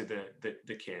listen to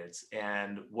the kids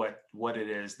and what it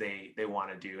is they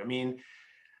want to do. I mean,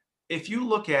 if you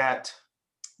look at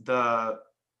the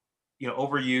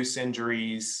overuse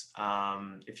injuries,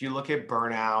 if you look at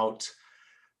burnout,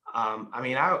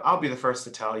 I'll be the first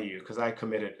to tell you, because I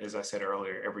committed, as I said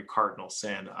earlier, every cardinal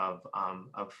sin of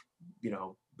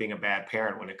being a bad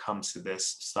parent when it comes to this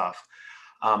stuff.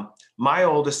 My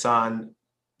oldest son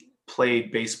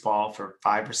played baseball for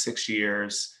 5 or 6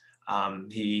 years.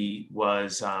 He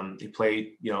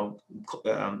played,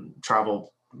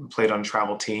 played on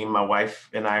travel team. My wife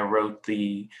and I wrote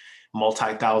the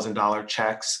multi-$1,000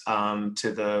 checks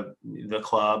to the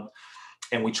club,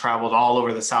 and we traveled all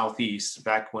over the Southeast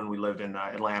back when we lived in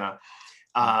Atlanta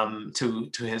to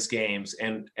his games.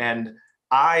 And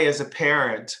I, as a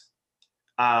parent,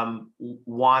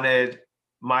 wanted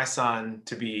my son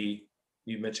to be,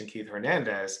 you mentioned Keith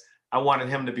Hernandez, I wanted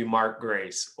him to be Mark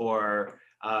Grace or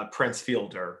Prince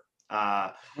Fielder.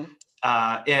 And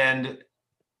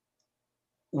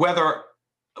whether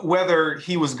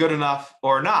he was good enough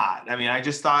or not, I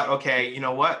just thought, okay, you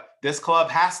know what? This club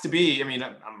has to be,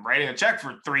 I'm writing a check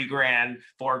for $3,000,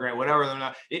 $4,000,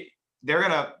 whatever. They're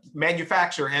going to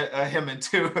manufacture him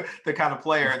into the kind of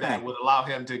player that would allow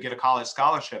him to get a college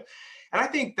scholarship. And I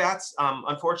think that's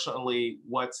unfortunately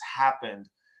what's happened.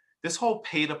 This whole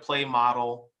pay-to-play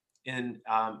model in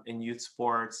youth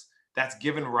sports that's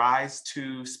given rise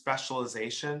to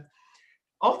specialization.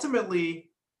 Ultimately,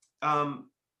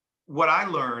 what I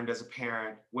learned as a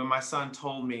parent when my son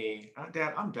told me,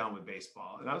 Dad, I'm done with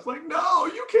baseball. And I was like, no,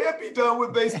 you can't be done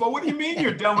with baseball. What do you mean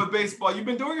you're done with baseball? You've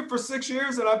been doing it for 6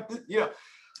 years. And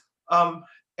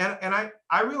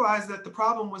I realized that the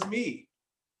problem was me.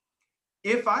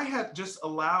 if I had just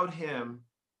allowed him,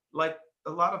 like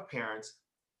a lot of parents,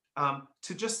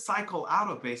 to just cycle out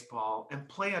of baseball and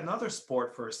play another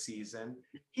sport for a season,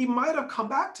 he might have come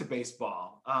back to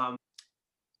baseball.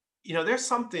 There's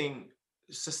something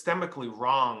systemically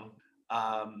wrong.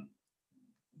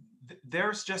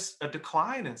 There's just a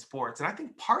decline in sports. And I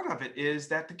think part of it is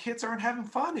that the kids aren't having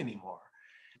fun anymore.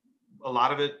 A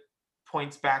lot of it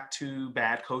points back to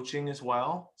bad coaching as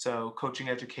well. So coaching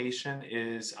education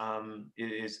is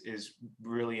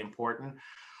really important.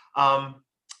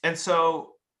 And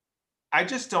so I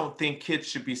just don't think kids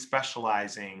should be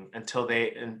specializing until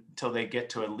they get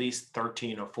to at least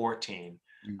 13 or 14.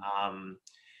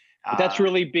 But that's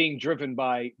really being driven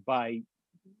by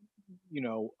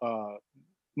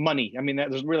money. I mean,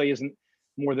 that there really isn't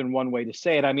more than one way to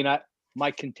say it. I mean, my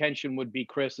contention would be,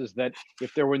 Chris, is that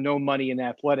if there were no money in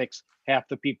athletics, half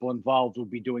the people involved would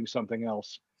be doing something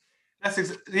else. That's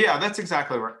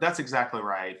exactly right. That's exactly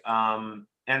right.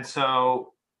 And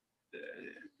so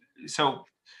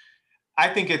I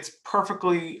think it's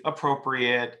perfectly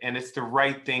appropriate, and it's the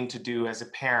right thing to do as a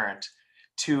parent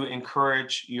to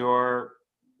encourage your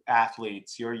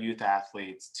athletes, your youth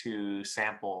athletes, to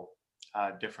sample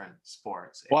different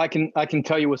sports. Well, I can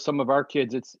tell you with some of our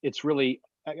kids, it's really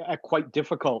quite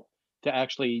difficult to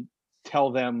actually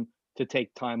tell them to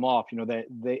take time off.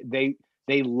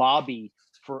 They lobby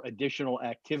for additional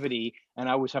activity, and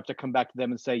I always have to come back to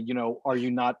them and say,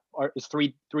 is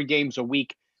three games a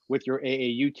week with your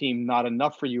AAU team not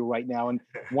enough for you right now? And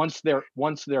once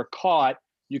they're caught,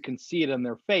 you can see it in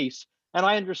their face. And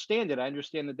I understand it. I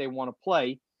understand that they want to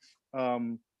play,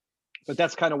 but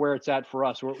that's kind of where it's at for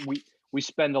us. We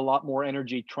spend a lot more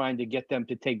energy trying to get them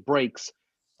to take breaks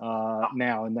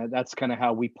now, and that's kind of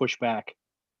how we push back.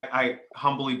 I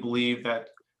humbly believe that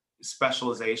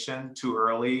specialization too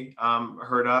early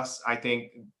hurt us. I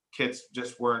think kids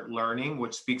just weren't learning,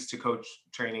 which speaks to coach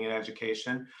training and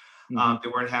education. They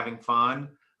weren't having fun.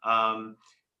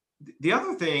 The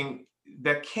other thing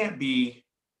that can't be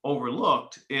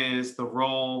overlooked is the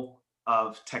role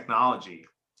of technology,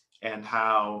 and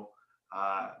how,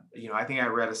 I think I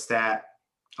read a stat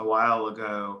a while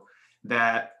ago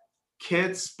that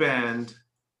kids spend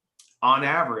on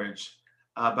average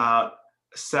about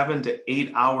 7 to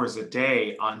 8 hours a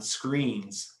day on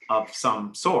screens of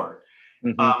some sort,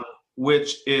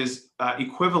 which is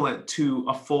equivalent to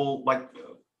a full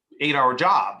 8-hour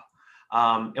job.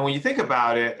 And when you think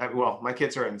about it, well, my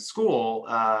kids are in school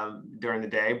during the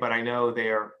day, but I know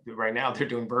right now they're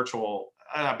doing virtual.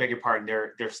 I beg your pardon.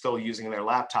 They're still using their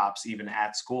laptops even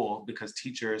at school, because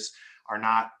teachers are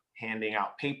not handing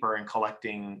out paper and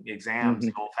collecting exams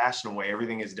the old-fashioned way.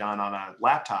 Everything is done on a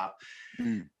laptop.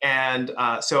 And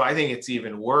so I think it's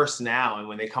even worse now. And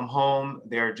when they come home,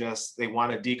 they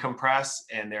want to decompress,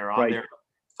 and they're on their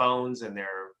phones, and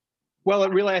they're. Well,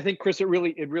 I think, Chris, it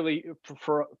really,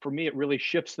 for me, it really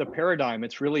shifts the paradigm.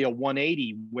 It's really a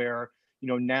 180 where,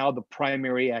 now the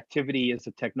primary activity is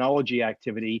a technology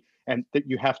activity, and that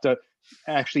you have to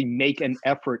actually make an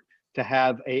effort to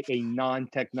have a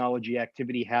non-technology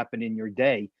activity happen in your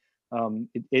day.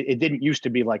 It didn't used to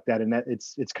be like that, and that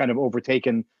it's kind of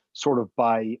overtaken sort of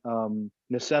by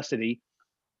necessity.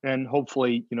 And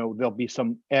hopefully, there'll be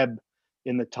some ebb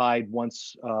in the tide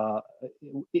once,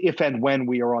 if and when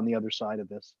we are on the other side of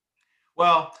this.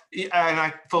 Well, and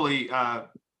I fully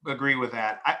agree with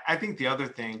that. I think the other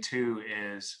thing too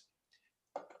is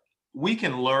we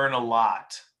can learn a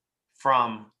lot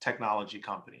from technology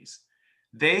companies.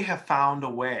 They have found a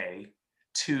way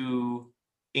to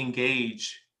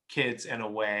engage kids in a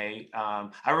way.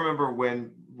 I remember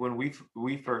when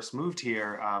we first moved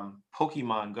here,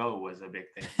 Pokemon Go was a big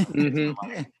thing.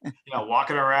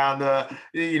 Walking around the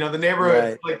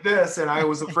neighborhood like this, and I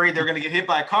was afraid they're going to get hit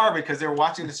by a car because they were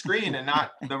watching the screen and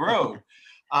not the road.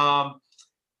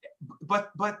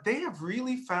 But they have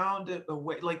really found a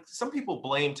way. Like, some people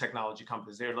blame technology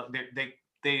companies.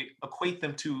 They equate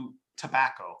them to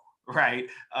tobacco, right?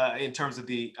 In terms of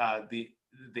the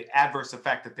adverse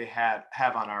effect that they have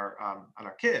on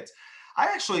our kids. I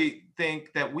actually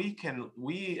think that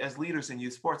we as leaders in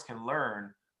youth sports can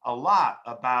learn a lot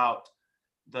about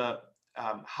the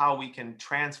how we can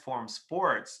transform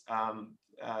sports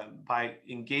by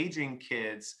engaging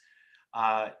kids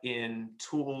in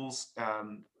tools,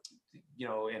 in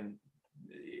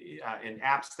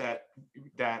apps that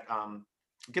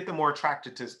get them more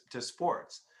attracted to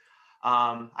sports.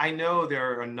 I know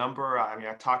there are a number.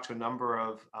 I talked to a number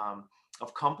of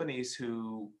companies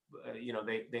who,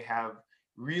 they have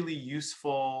really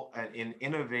useful and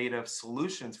innovative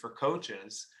solutions for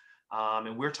coaches,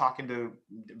 and we're talking to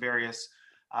various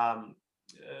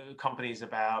companies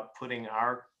about putting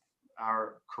our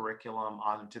our curriculum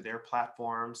onto their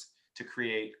platforms to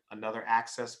create another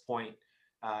access point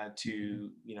to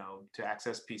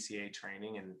access PCA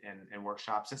training and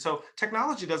workshops. And so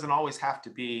technology doesn't always have to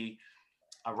be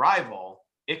a rival.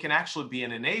 It can actually be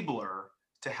an enabler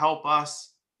to help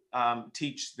us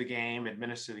teach the game,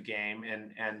 administer the game,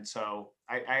 and so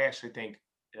I actually think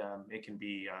it can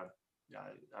be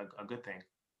a good thing.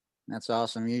 That's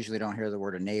awesome. You usually don't hear the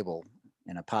word enable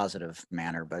in a positive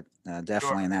manner, but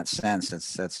definitely in that sense,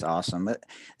 that's awesome. But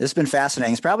this has been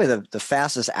fascinating. It's probably the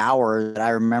fastest hour that I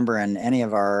remember in any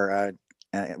of our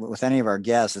with any of our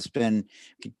guests. It's been,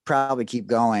 could probably keep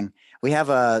going. We have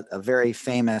a very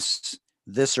famous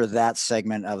this or that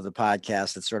segment of the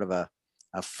podcast. It's sort of a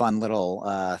fun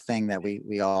little thing that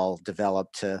we all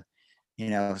developed to,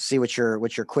 see what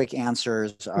your quick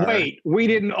answers are. Wait, we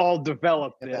didn't all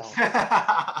develop this.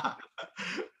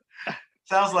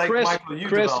 Sounds like Chris, Michael, you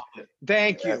Chris, developed it.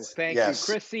 thank you, Yes, thank yes,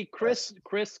 you, Chris.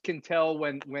 Chris can tell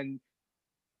when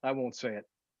I won't say it.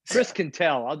 Chris can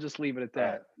tell. I'll just leave it at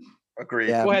that. Agreed.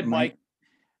 Yeah, Go ahead, Mike.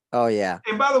 Oh yeah.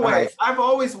 And by the way, right. I've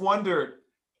always wondered,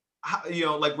 how,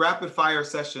 like rapid fire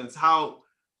sessions, how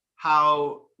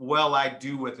well I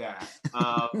do with that,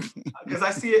 because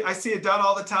I see it done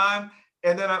all the time,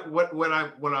 and then when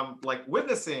I'm like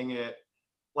witnessing it,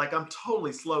 like I'm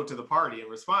totally slow to the party and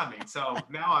responding. So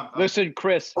now I'm Listen,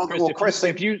 Chris. Well, Chris,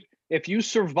 If you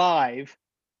survive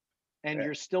and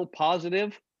you're still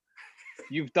positive,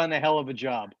 you've done a hell of a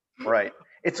job. right.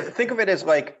 Think of it as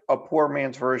like a poor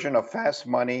man's version of Fast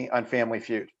Money on Family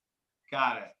Feud.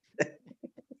 got it.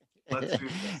 Let's do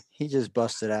this. He just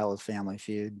busted out with Family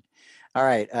Feud. All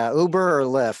right, Uber or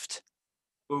Lyft?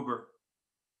 Uber.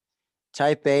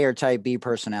 Type A or Type B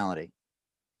personality?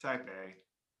 Type A.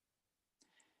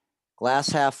 Glass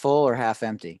half full or half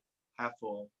empty? Half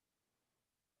full.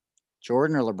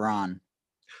 Jordan or LeBron?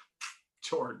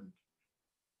 Jordan.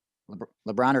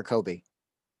 LeBron or Kobe?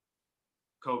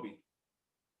 Kobe.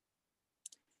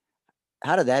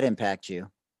 How did that impact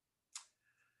you?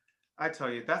 I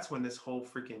tell you, that's when this whole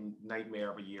freaking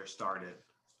nightmare of a year started.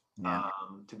 Yeah.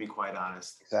 To be quite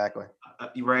honest. Exactly.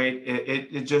 Right.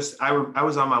 It just, I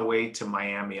was on my way to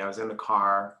Miami. I was in the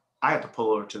car. I had to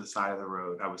pull over to the side of the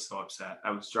road. I was so upset. I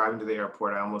was driving to the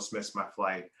airport. I almost missed my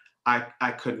flight.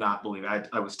 I could not believe it.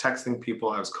 I was texting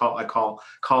people. I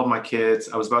called my kids.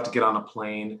 I was about to get on a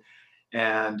plane,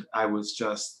 and I was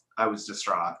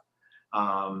distraught.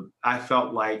 I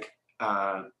felt like,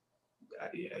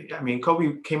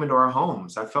 Kobe came into our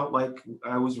homes. I felt like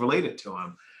I was related to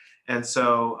him. And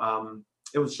so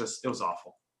it was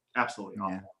awful. Absolutely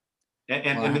awful. Yeah.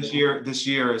 And this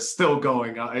year is still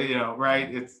going on,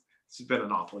 right? It's been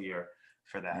an awful year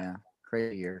for that. Yeah,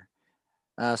 crazy year.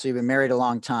 So you've been married a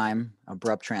long time,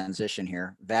 abrupt transition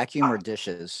here. Vacuum or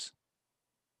dishes?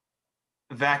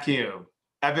 Vacuum.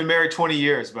 I've been married 20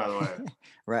 years, by the way.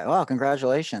 Right. Well,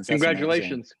 congratulations. That's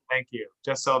Congratulations. amazing. Thank you.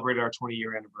 Just celebrated our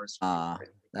 20-year anniversary.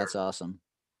 That's awesome.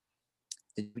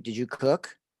 Did you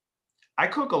cook? I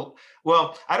cook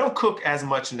I don't cook as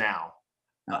much now,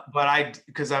 but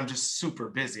because I'm just super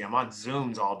busy. I'm on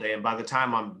Zooms all day, and by the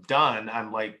time I'm done,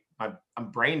 I'm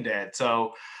brain dead.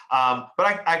 So,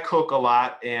 but I cook a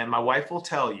lot, and my wife will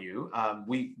tell you,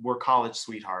 we're college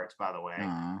sweethearts, by the way.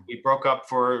 We broke up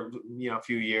for a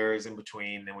few years in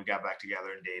between, then we got back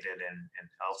together and dated, and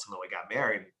ultimately got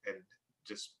married, and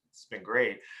just it's been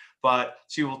great. But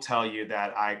she will tell you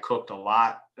that I cooked a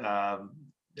lot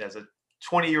as a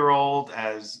 20-year-old,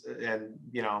 and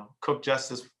cooked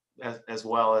just as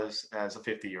well as a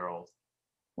 50-year-old.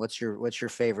 What's your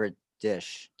favorite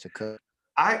dish to cook?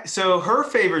 So her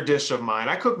favorite dish of mine,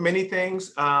 I cook many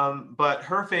things, but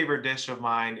her favorite dish of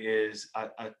mine is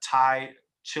a Thai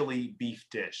chili beef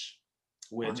dish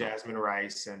with jasmine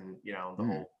rice and the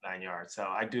whole 9 yards. So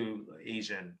I do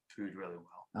Asian food really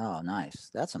well. Oh, nice.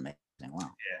 That's amazing.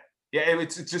 Wow. Yeah,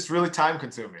 it's just really time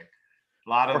consuming. A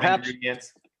lot of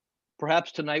ingredients.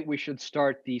 Perhaps tonight we should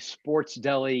start the Sports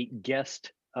Deli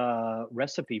guest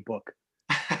recipe book.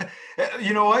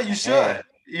 You know what? You should. Hey.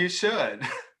 You should.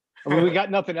 I mean, we got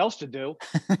nothing else to do.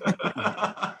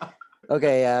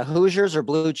 Okay, Hoosiers or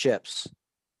Blue Chips?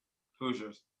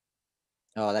 Hoosiers.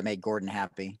 Oh, that made Gordon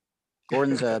happy.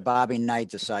 Gordon's a Bobby Knight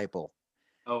disciple.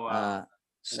 Oh, wow.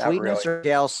 Sweetness or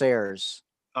Gale Sayers?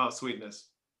 Oh, Sweetness.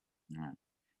 All right.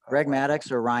 Greg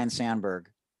Maddux or Ryan Sandberg?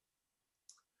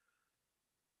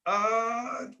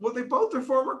 Well, they both are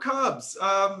former Cubs.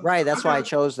 Right, that's why I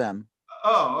chose them.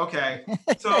 Oh, okay.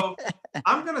 So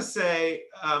I'm going to say,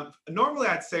 normally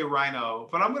I'd say Rhino,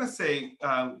 but I'm going to say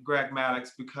Greg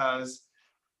Maddux because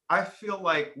I feel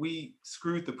like we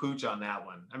screwed the pooch on that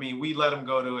one. I mean, we let him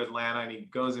go to Atlanta, and he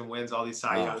goes and wins all these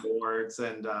Cy Young awards.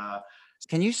 And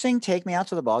can you sing "Take Me Out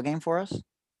to the Ball Game" for us?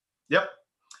 Yep.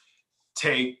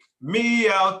 Take me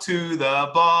out to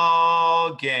the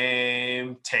ball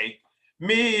game. Take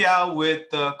me out with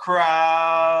the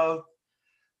crowd.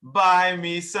 Buy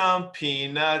me some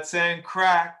peanuts and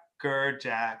Cracker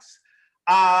Jacks.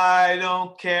 I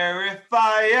don't care if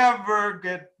I ever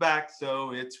get back.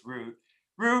 So it's root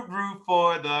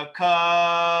for the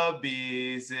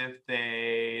Cubbies. If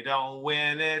they don't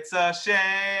win, it's a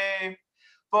shame.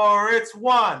 For it's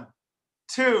 1,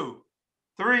 2,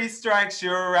 3 strikes,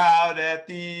 you're out at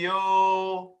the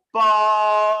old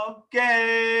ball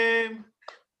game.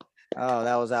 Oh,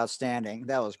 that was outstanding.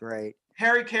 That was great.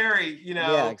 Harry Carey,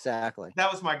 Yeah, exactly.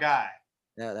 That was my guy.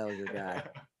 Yeah, that was your guy.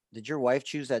 Did your wife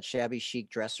choose that shabby chic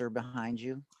dresser behind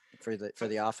you for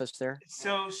the office there?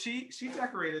 So she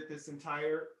decorated this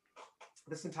entire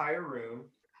room.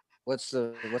 What's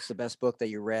the best book that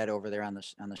you read over there on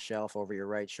the shelf over your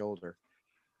right shoulder?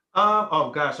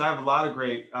 Oh gosh, I have a lot of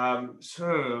great.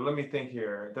 Let me think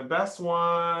here. The best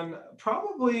one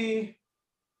probably.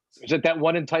 Is it that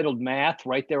one entitled Math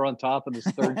right there on top of this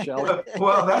third shelf?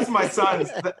 Well, that's my son's.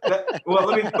 Well,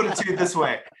 let me put it to you this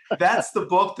way. That's the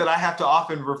book that I have to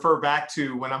often refer back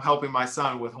to when I'm helping my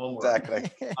son with homework.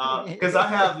 Exactly. Because I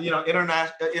have,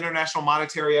 international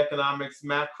monetary economics,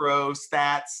 macro,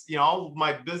 stats, all of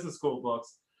my business school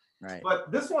books. Right.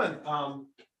 But this one,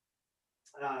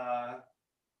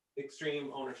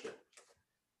 extreme ownership.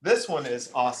 This one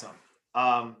is awesome.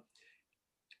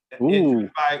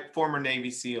 It's by former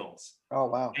Navy SEALs. Oh,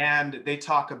 wow. And they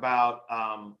talk about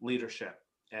leadership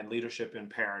and leadership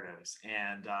imperatives.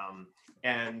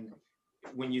 And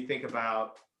when you think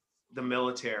about the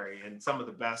military, and some of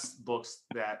the best books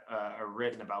that are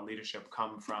written about leadership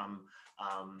come from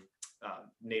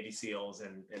Navy SEAls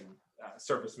and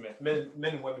servicemen, men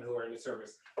and women who are in the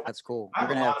service. That's cool. I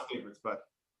have a lot of favorites, but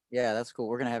yeah, that's cool.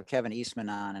 We're gonna have Kevin Eastman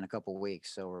on in a couple of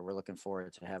weeks, so we're looking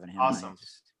forward to having him. Awesome.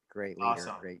 Great leader,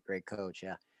 Awesome. great coach.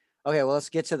 Yeah. Okay, well, let's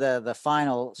get to the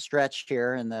final stretch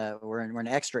here, and we're in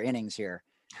extra innings here.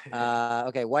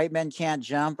 Okay, White Men Can't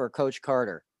Jump or Coach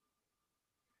Carter?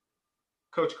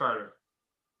 Coach Carter.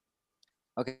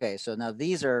 Okay, so now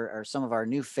these are some of our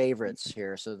new favorites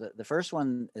here. So the first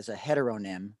one is a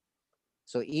heteronym.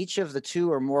 So each of the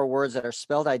 2 or more words that are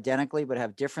spelled identically but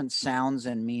have different sounds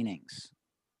and meanings.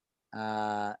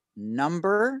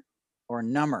 Number or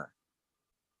number?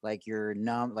 Like your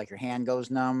hand goes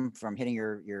numb from hitting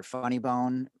your funny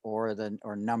bone, or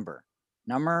number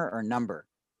or number.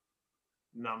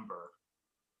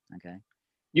 Okay.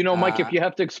 Mike, if you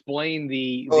have to explain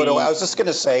no, I was just going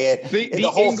to say it. The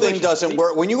whole thing doesn't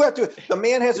work. When you have to, the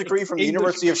man has a degree from the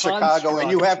University of Chicago, and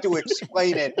you have to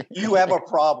explain it. You have a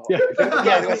problem.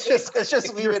 Yeah, let's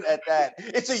just leave it at that.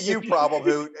 It's a you problem,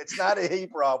 Hoot. It's not a he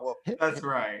problem. That's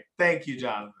right. Thank you,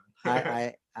 Jonathan.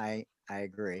 I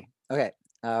agree. Okay.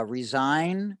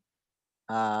 Resign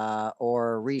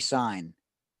or resign?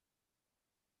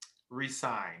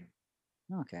 Resign.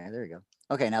 Okay, there you go.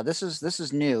 Okay, now this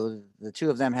is new. The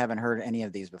 2 of them haven't heard any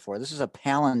of these before. This is a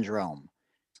palindrome.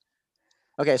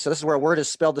 Okay, so this is where a word is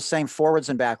spelled the same forwards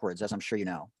and backwards, as I'm sure you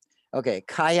know. Okay,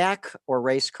 kayak or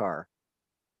race car?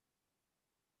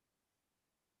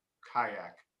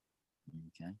 Kayak.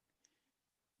 Okay.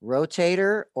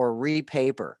 Rotator or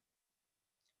repaper?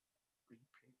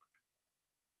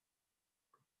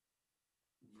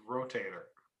 Rotator.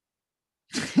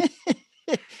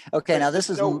 Okay, now this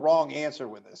is no wrong answer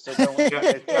with this. So don't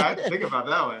I think about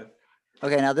that one.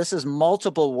 Okay, now this is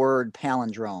multiple word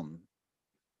palindrome.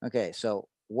 Okay, so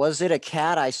was it a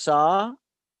cat I saw,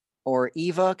 or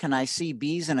Eva, can I see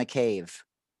bees in a cave?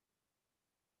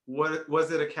 What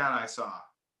was it? A cat I saw?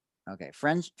 Okay,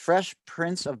 Fresh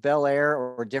Prince of Bel-Air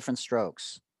or Different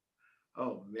Strokes?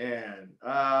 Oh man,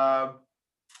 I'm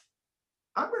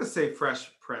gonna say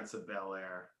Fresh Prince of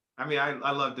Bel-Air. I mean,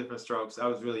 I love Different Strokes. I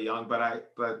was really young, but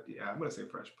yeah, I'm gonna say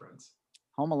Fresh Prince.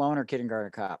 Home Alone or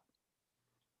Kindergarten Cop?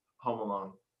 Home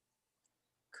Alone.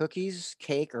 Cookies,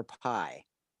 cake, or pie?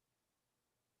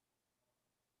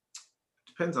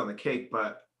 Depends on the cake,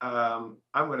 but I'm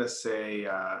gonna say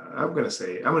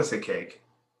cake.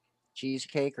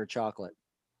 Cheesecake or chocolate?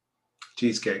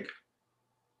 Cheesecake.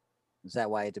 Is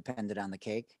that why it depended on the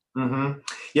cake? Mm-hmm.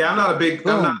 Yeah, I'm not a big.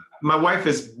 My wife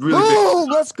is really Boom,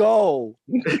 big. Let's go.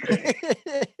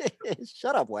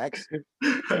 Shut up, Wex.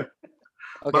 Okay,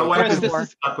 my wife is a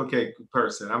chocolate cake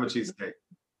person. I'm a cheesecake.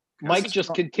 Mike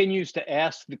just continues to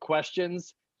ask the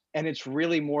questions, and it's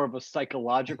really more of a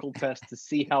psychological test to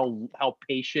see how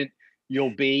patient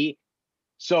you'll be.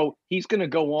 So he's going to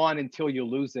go on until you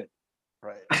lose it.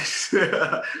 Right.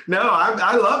 No,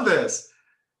 I love this.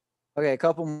 Okay, a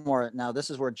couple more. Now,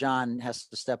 this is where John has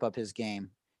to step up his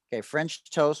game. Okay, French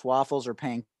toast, waffles, or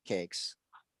pancakes?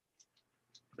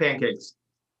 Pancakes.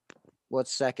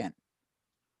 What's second?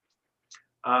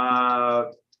 I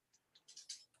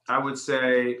would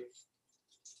say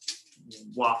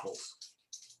waffles.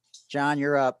 John,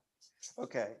 you're up.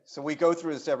 Okay, so we go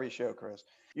through this every show, Chris.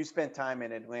 You spent time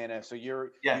in Atlanta, so you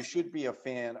should be a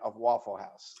fan of Waffle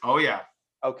House. Oh yeah.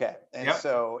 Okay, and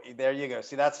so there you go.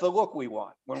 See, that's the look we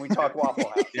want when we talk Waffle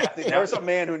House. There's a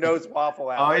man who knows Waffle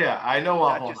House. Oh yeah, I know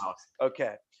Waffle House.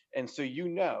 Okay, and so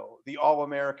the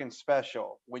All-American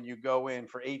Special when you go in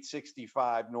for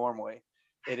 $8.65 normally,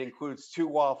 it includes 2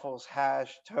 waffles,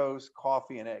 hash, toast,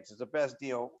 coffee, and eggs. It's the best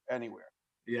deal anywhere.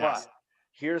 Yes. But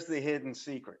here's the hidden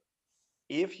secret: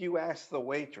 if you ask the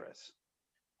waitress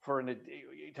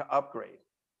to upgrade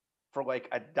for like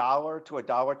 $1 to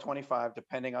 $1.25,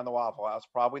 depending on the Waffle House.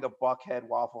 Probably the Buckhead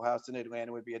Waffle House in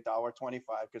Atlanta would be $1.25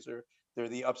 because they're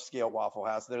the upscale Waffle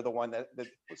House. They're the one that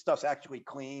stuff's actually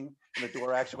clean and the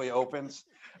door actually opens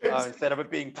instead of it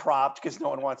being propped because no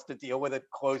one wants to deal with it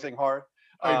closing hard.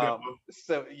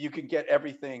 So you can get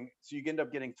everything. So you end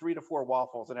up getting 3 to 4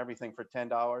 waffles and everything for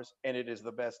 $10, and it is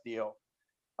the best deal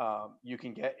you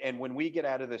can get. And when we get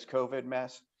out of this COVID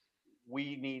mess,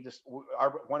 we need to,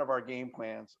 one of our game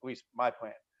plans, at least my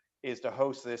plan, is to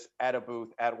host this at a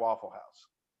booth at Waffle House.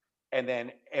 And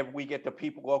then if we get the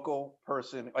local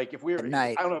person, like if we're,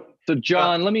 I don't know. So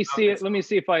John, let me see it. Let me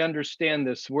see if I understand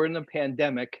this. We're in the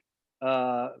pandemic.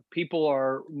 People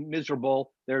are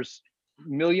miserable. There's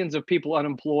millions of people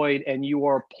unemployed, and you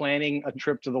are planning a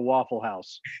trip to the Waffle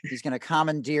House. He's going to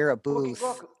commandeer a booth.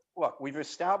 Look, we've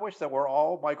established that we're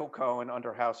all Michael Cohen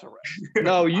under house arrest.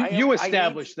 No, you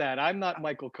established that. I'm not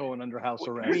Michael Cohen under house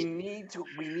arrest. We need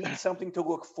something to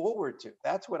look forward to.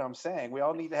 That's what I'm saying. We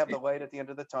all need to have the light at the end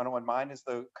of the tunnel, and mine is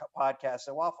the podcast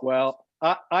at Waffle House.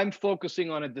 Well, I'm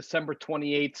focusing on a December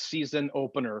 28th season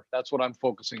opener. That's what I'm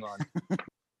focusing on.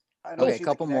 Okay, a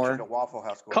couple more. Waffle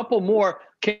House. Couple more.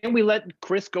 Can we let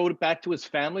Chris go back to his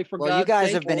family for God's sake? Well, you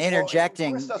guys have been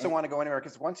interjecting. Chris doesn't want to go anywhere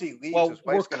because once he leaves, well, his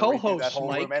wife's going to redo that co-hosts, whole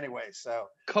Mike. room anyway. So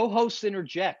co-hosts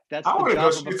interject. That's I the want to job go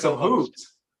of a shoot some co-host.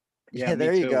 hoops. Yeah,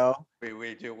 there you go.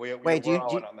 We do. We're Wait,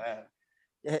 on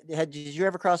that. Did you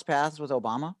ever cross paths with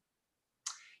Obama?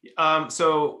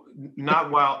 So not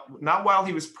while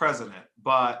he was president,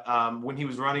 but when he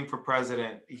was running for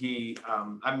president,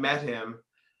 I met him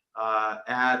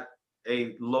at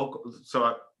a local,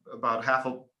 about half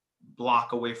a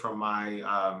block away from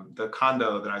the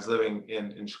condo that I was living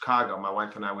in Chicago. My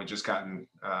wife and I, I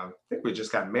think we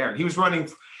just gotten married. He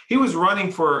was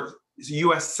running for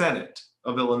U.S. Senate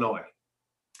of Illinois.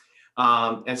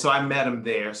 And so I met him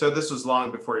there. So this was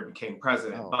long before he became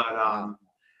president.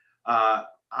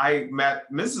 I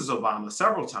met Mrs. Obama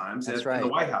several times in the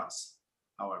White House,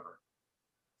 however,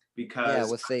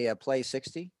 because with the Play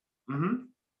 60. Mm-hmm.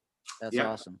 That's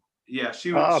awesome. Yeah,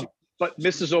 she was. But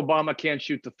Mrs. Obama can't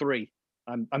shoot the 3.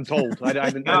 I'm told.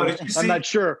 I'm not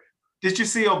sure. Did you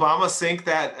see Obama sink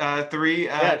that 3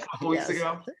 a couple weeks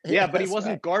ago? Yeah, but he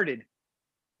wasn't guarded.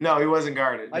 No, he wasn't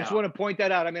guarded. I just want to point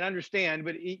that out. I mean, I understand,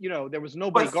 but there was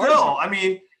nobody guarding. Still, I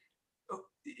mean,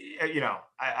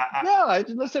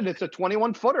 listen, it's a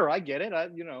 21-footer. I get it.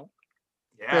 Yeah.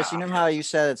 Chris, you know how you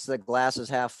said it's the glass is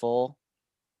half full?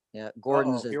 Yeah,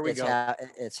 Gordon's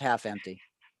it's half empty.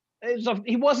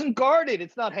 He wasn't guarded.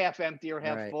 It's not half empty or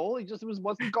half full. He just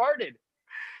wasn't guarded.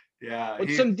 Yeah.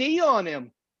 Put some D on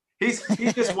him. He's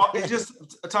just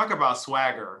talk about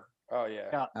swagger. Oh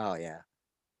yeah. Oh yeah.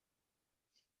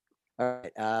 All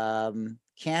right.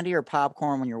 Candy or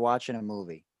popcorn when you're watching a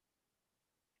movie?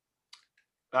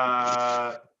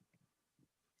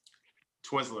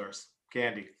 Twizzlers,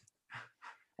 candy.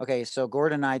 Okay, so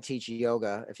Gordon and I teach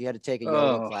yoga. If you had to take a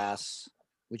yoga class,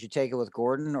 would you take it with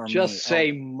Gordon or just me?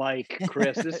 Say Mike,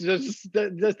 Chris. This is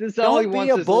this all he wants.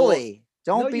 Don't be a bully.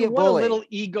 Don't be a bully. A little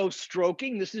ego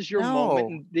stroking. This is your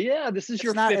moment. This is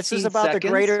your 15 This is about seconds. the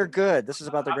greater good. This is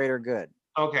about the greater good.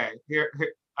 Okay, here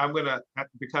I'm gonna,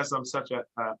 because I'm such a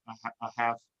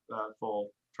half full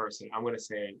person, I'm gonna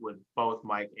say with both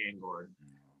Mike and Gordon.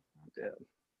 Yeah.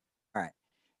 All right.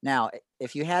 Now,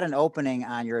 if you had an opening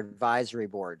on your advisory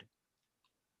board,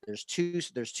 there's two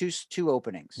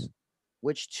openings.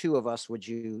 Which 2 of us would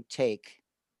you take,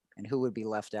 and who would be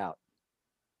left out?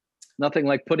 Nothing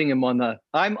like putting him on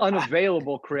I'm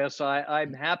unavailable, Chris.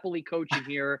 I'm happily coaching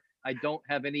here. I don't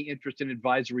have any interest in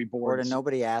advisory boards. Gordon,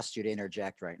 nobody asked you to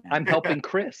interject right now. I'm helping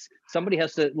Chris. Somebody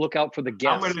has to look out for the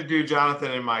guests. I'm going to do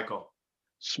Jonathan and Michael.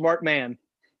 Smart man.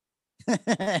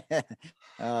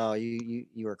 Oh, you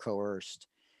were coerced.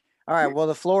 All right. Well,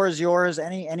 the floor is yours.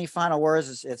 Any final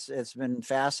words? It's been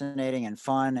fascinating and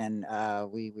fun, and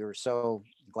we were so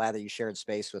glad that you shared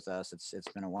space with us. It's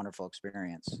been a wonderful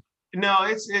experience. No,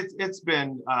 it's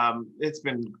been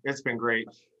great.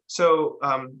 So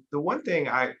the one thing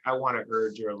I want to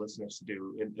urge your listeners to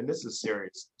do, and this is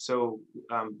serious. So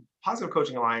Positive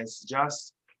Coaching Alliance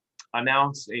just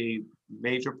announced a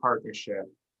major partnership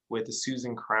with the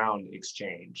Susan Crown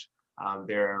Exchange.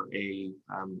 They're a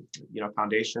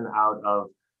foundation out of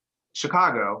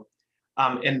Chicago,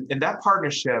 and that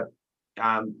partnership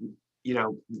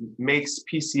makes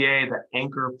PCA the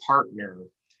anchor partner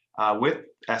with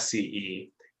SCE.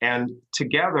 And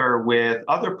together with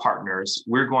other partners,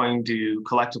 we're going to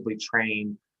collectively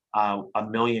train 1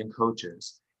 million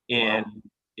coaches in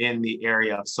the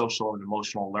area of social and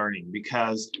emotional learning,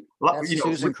 because That's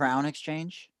Susan Crown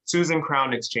Exchange. Susan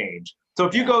Crown Exchange. So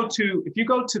if you go to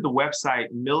the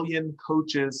website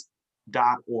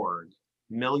millioncoaches.org,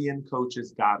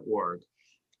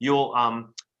 you'll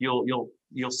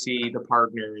see the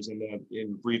partners and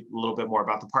read a little bit more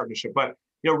about the partnership. But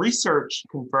research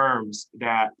confirms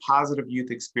that positive youth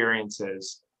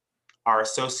experiences are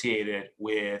associated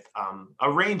with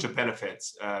a range of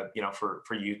benefits,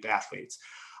 for youth athletes,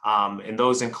 and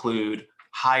those include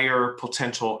higher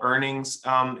potential earnings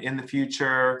in the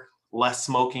future, less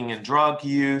smoking and drug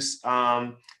use,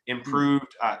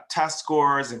 improved test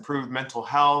scores, improved mental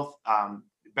health,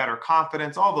 better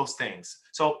confidence, all those things.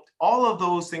 So all of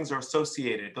those things are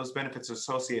associated, those benefits are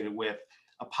associated with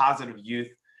a positive youth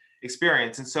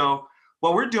experience. And so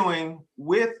what we're doing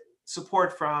with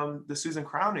support from the Susan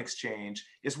Crown Exchange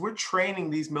is we're training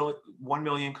these 1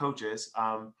 million coaches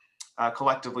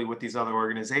collectively with these other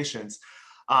organizations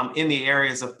in the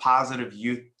areas of positive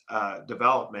youth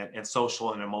development and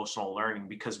social and emotional learning,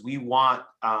 because we want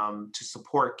to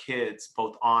support kids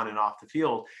both on and off the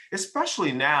field,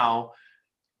 especially now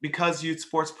because youth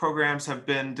sports programs have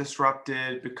been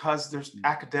disrupted, because there's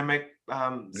academic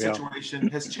situation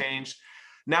has changed.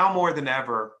 Now more than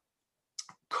ever,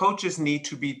 coaches need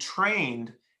to be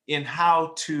trained in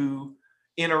how to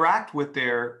interact with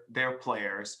their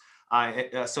players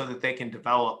so that they can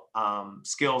develop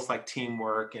skills like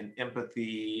teamwork and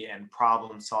empathy and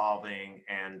problem solving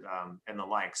and the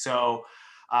like. So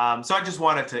I just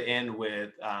wanted to end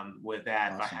with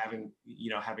that. Awesome. By having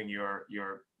your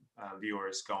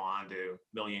viewers go on to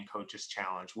Million Coaches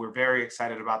Challenge. We're very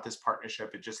excited about this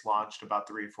partnership. It just launched about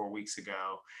 3 or 4 weeks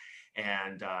ago.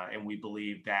 And we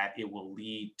believe that it will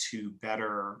lead to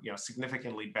better,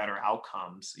 significantly better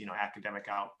outcomes, academic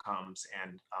outcomes.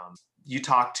 And you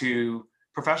talk to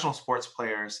professional sports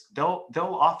players, they'll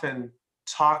often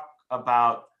talk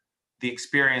about the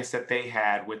experience that they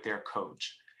had with their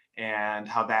coach and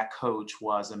how that coach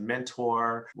was a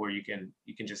mentor, where you can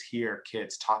just hear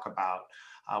kids talk about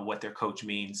what their coach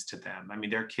means to them. I mean,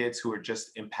 there are kids who are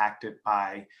just impacted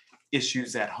by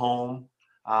issues at home,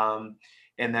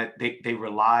 and that they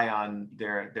rely on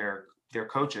their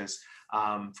coaches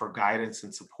for guidance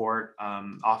and support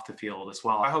off the field as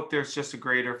well. I hope there's just a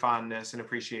greater fondness and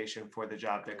appreciation for the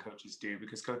job that coaches do,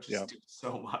 because coaches do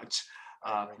so much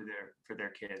for their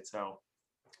kids. So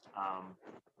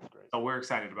we're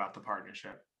excited about the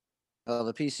partnership. Well,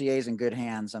 the PCA is in good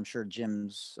hands. I'm sure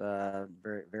Jim's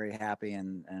very, very happy,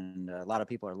 and a lot of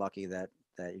people are lucky that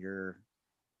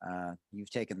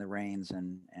you've taken the reins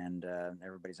and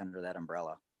everybody's under that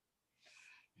umbrella.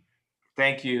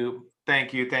 Thank you.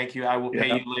 I will pay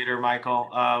you later,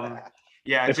 Michael.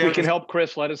 If Jim, we can help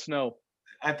Chris, let us know.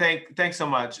 Thanks so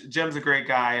much. Jim's a great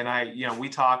guy, and we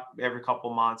talk every couple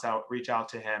of months. I'll reach out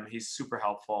to him. He's super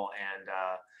helpful,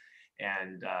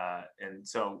 and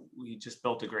so we just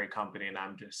built a great company, and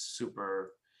I'm just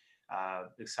super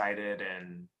excited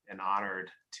and honored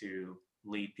to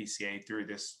lead PCA through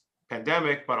this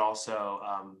pandemic, but also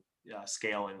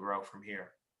scale and grow from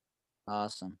here.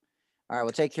 Awesome. All right.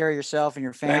 Well, take care of yourself and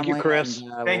your family. Thank you, Chris.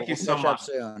 And, Thank you so much.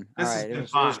 Soon. This All right. has been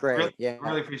fun. It was great.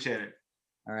 Really appreciate it.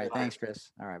 All right. Thanks,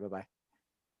 Chris. All right. Bye-bye.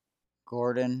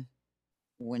 Gordon,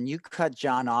 when you cut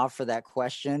John off for that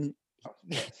question,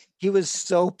 he was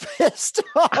so pissed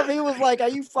off. He was like, are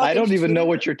you fucking I don't even know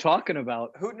what you're talking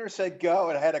about. Hootner said go,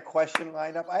 and I had a question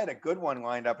lined up. I had a good one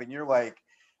lined up, and you're like,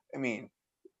 I mean,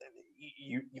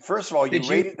 you first of all, you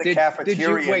raided the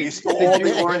cafeteria. You stole all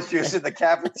the orange juice in the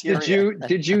cafeteria.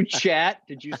 Did you chat?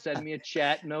 Did you send me a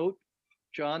chat note,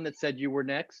 John, that said you were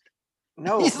next?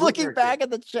 No, he's looking back at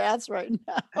the chats right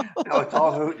now. No, it's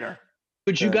all Hootner.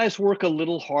 Could you guys work a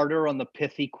little harder on the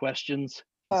pithy questions?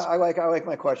 I like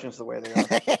my questions the way they are.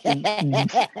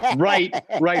 Right.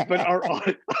 But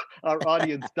our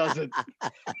audience doesn't.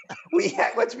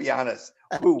 Let's be honest.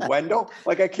 Who, Wendell?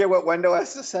 Like, I care what Wendell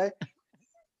has to say.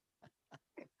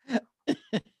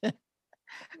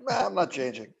 Nah, I'm not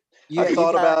changing. I've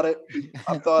thought about it.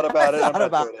 I've thought about it.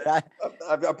 I'm not doing it.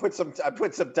 I put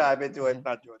some time into it. I'm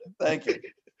not doing it. Thank you.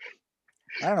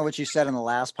 I don't know what you said in the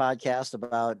last podcast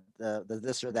about the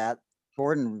this or that.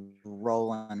 Gordon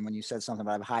rolling when you said something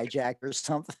about hijack or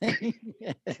something.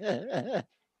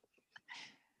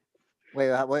 Wait,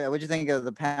 what'd you think of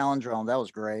the palindrome? That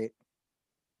was great.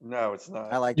 No, it's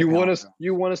not. I like. You want us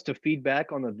to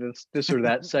feedback on the this or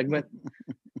that segment?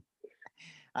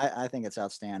 I think it's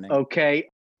outstanding. Okay.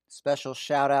 Special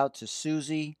shout out to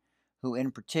Susie, who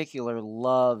in particular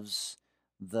loves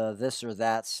the this or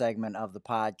that segment of the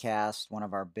podcast. One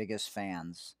of our biggest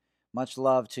fans. Much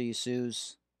love to you,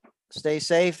 Suze. Stay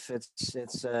safe.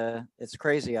 It's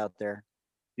crazy out there.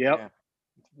 Yep. Yeah,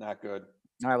 not good.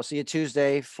 All right, we'll see you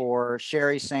Tuesday for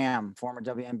Sherry Sam, former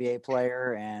WNBA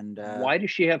player, and why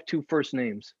does she have two first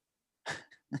names?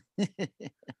 Okay.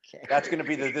 That's going to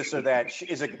be the this or that.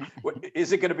 Is it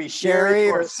going to be Sherry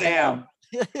or Sam?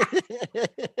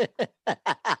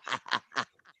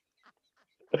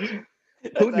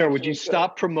 Hootner, would you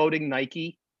stop promoting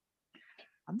Nike?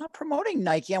 I'm not promoting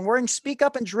Nike. I'm wearing Speak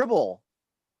Up and Dribble.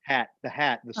 The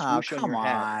swoosh on your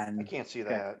hat. I can't see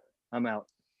that. Okay. I'm out.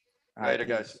 Later,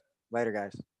 guys. Later,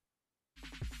 guys.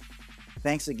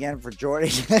 Thanks again for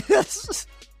joining us.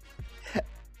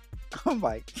 Oh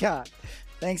my God.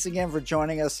 Thanks again for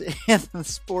joining us in the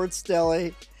Sports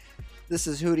Deli. This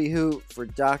is Hootie Hoot for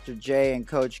Dr. J and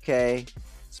Coach K.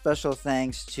 Special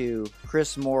thanks to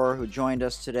Chris Moore, who joined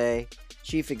us today,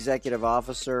 Chief Executive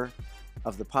Officer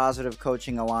of the Positive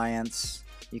Coaching Alliance.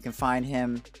 You can find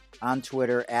him on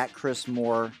Twitter at Chris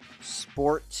Moore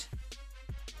Sport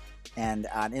and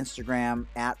on Instagram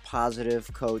at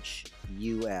Positive Coach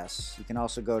US. You can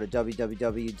also go to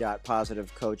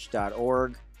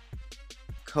www.positivecoach.org,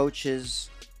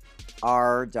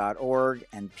 coachesr.org,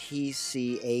 and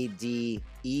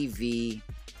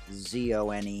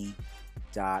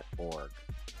pcadevzone.org.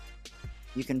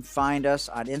 You can find us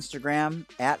on Instagram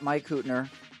at Mike Hootner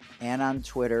and on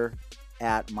Twitter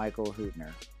at Michael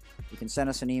Hootner. You can send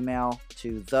us an email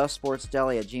to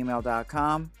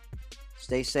thesportsdeli@gmail.com.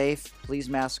 Stay safe. Please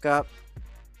mask up.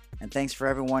 And thanks for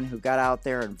everyone who got out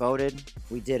there and voted.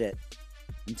 We did it.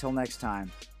 Until next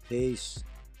time. Peace.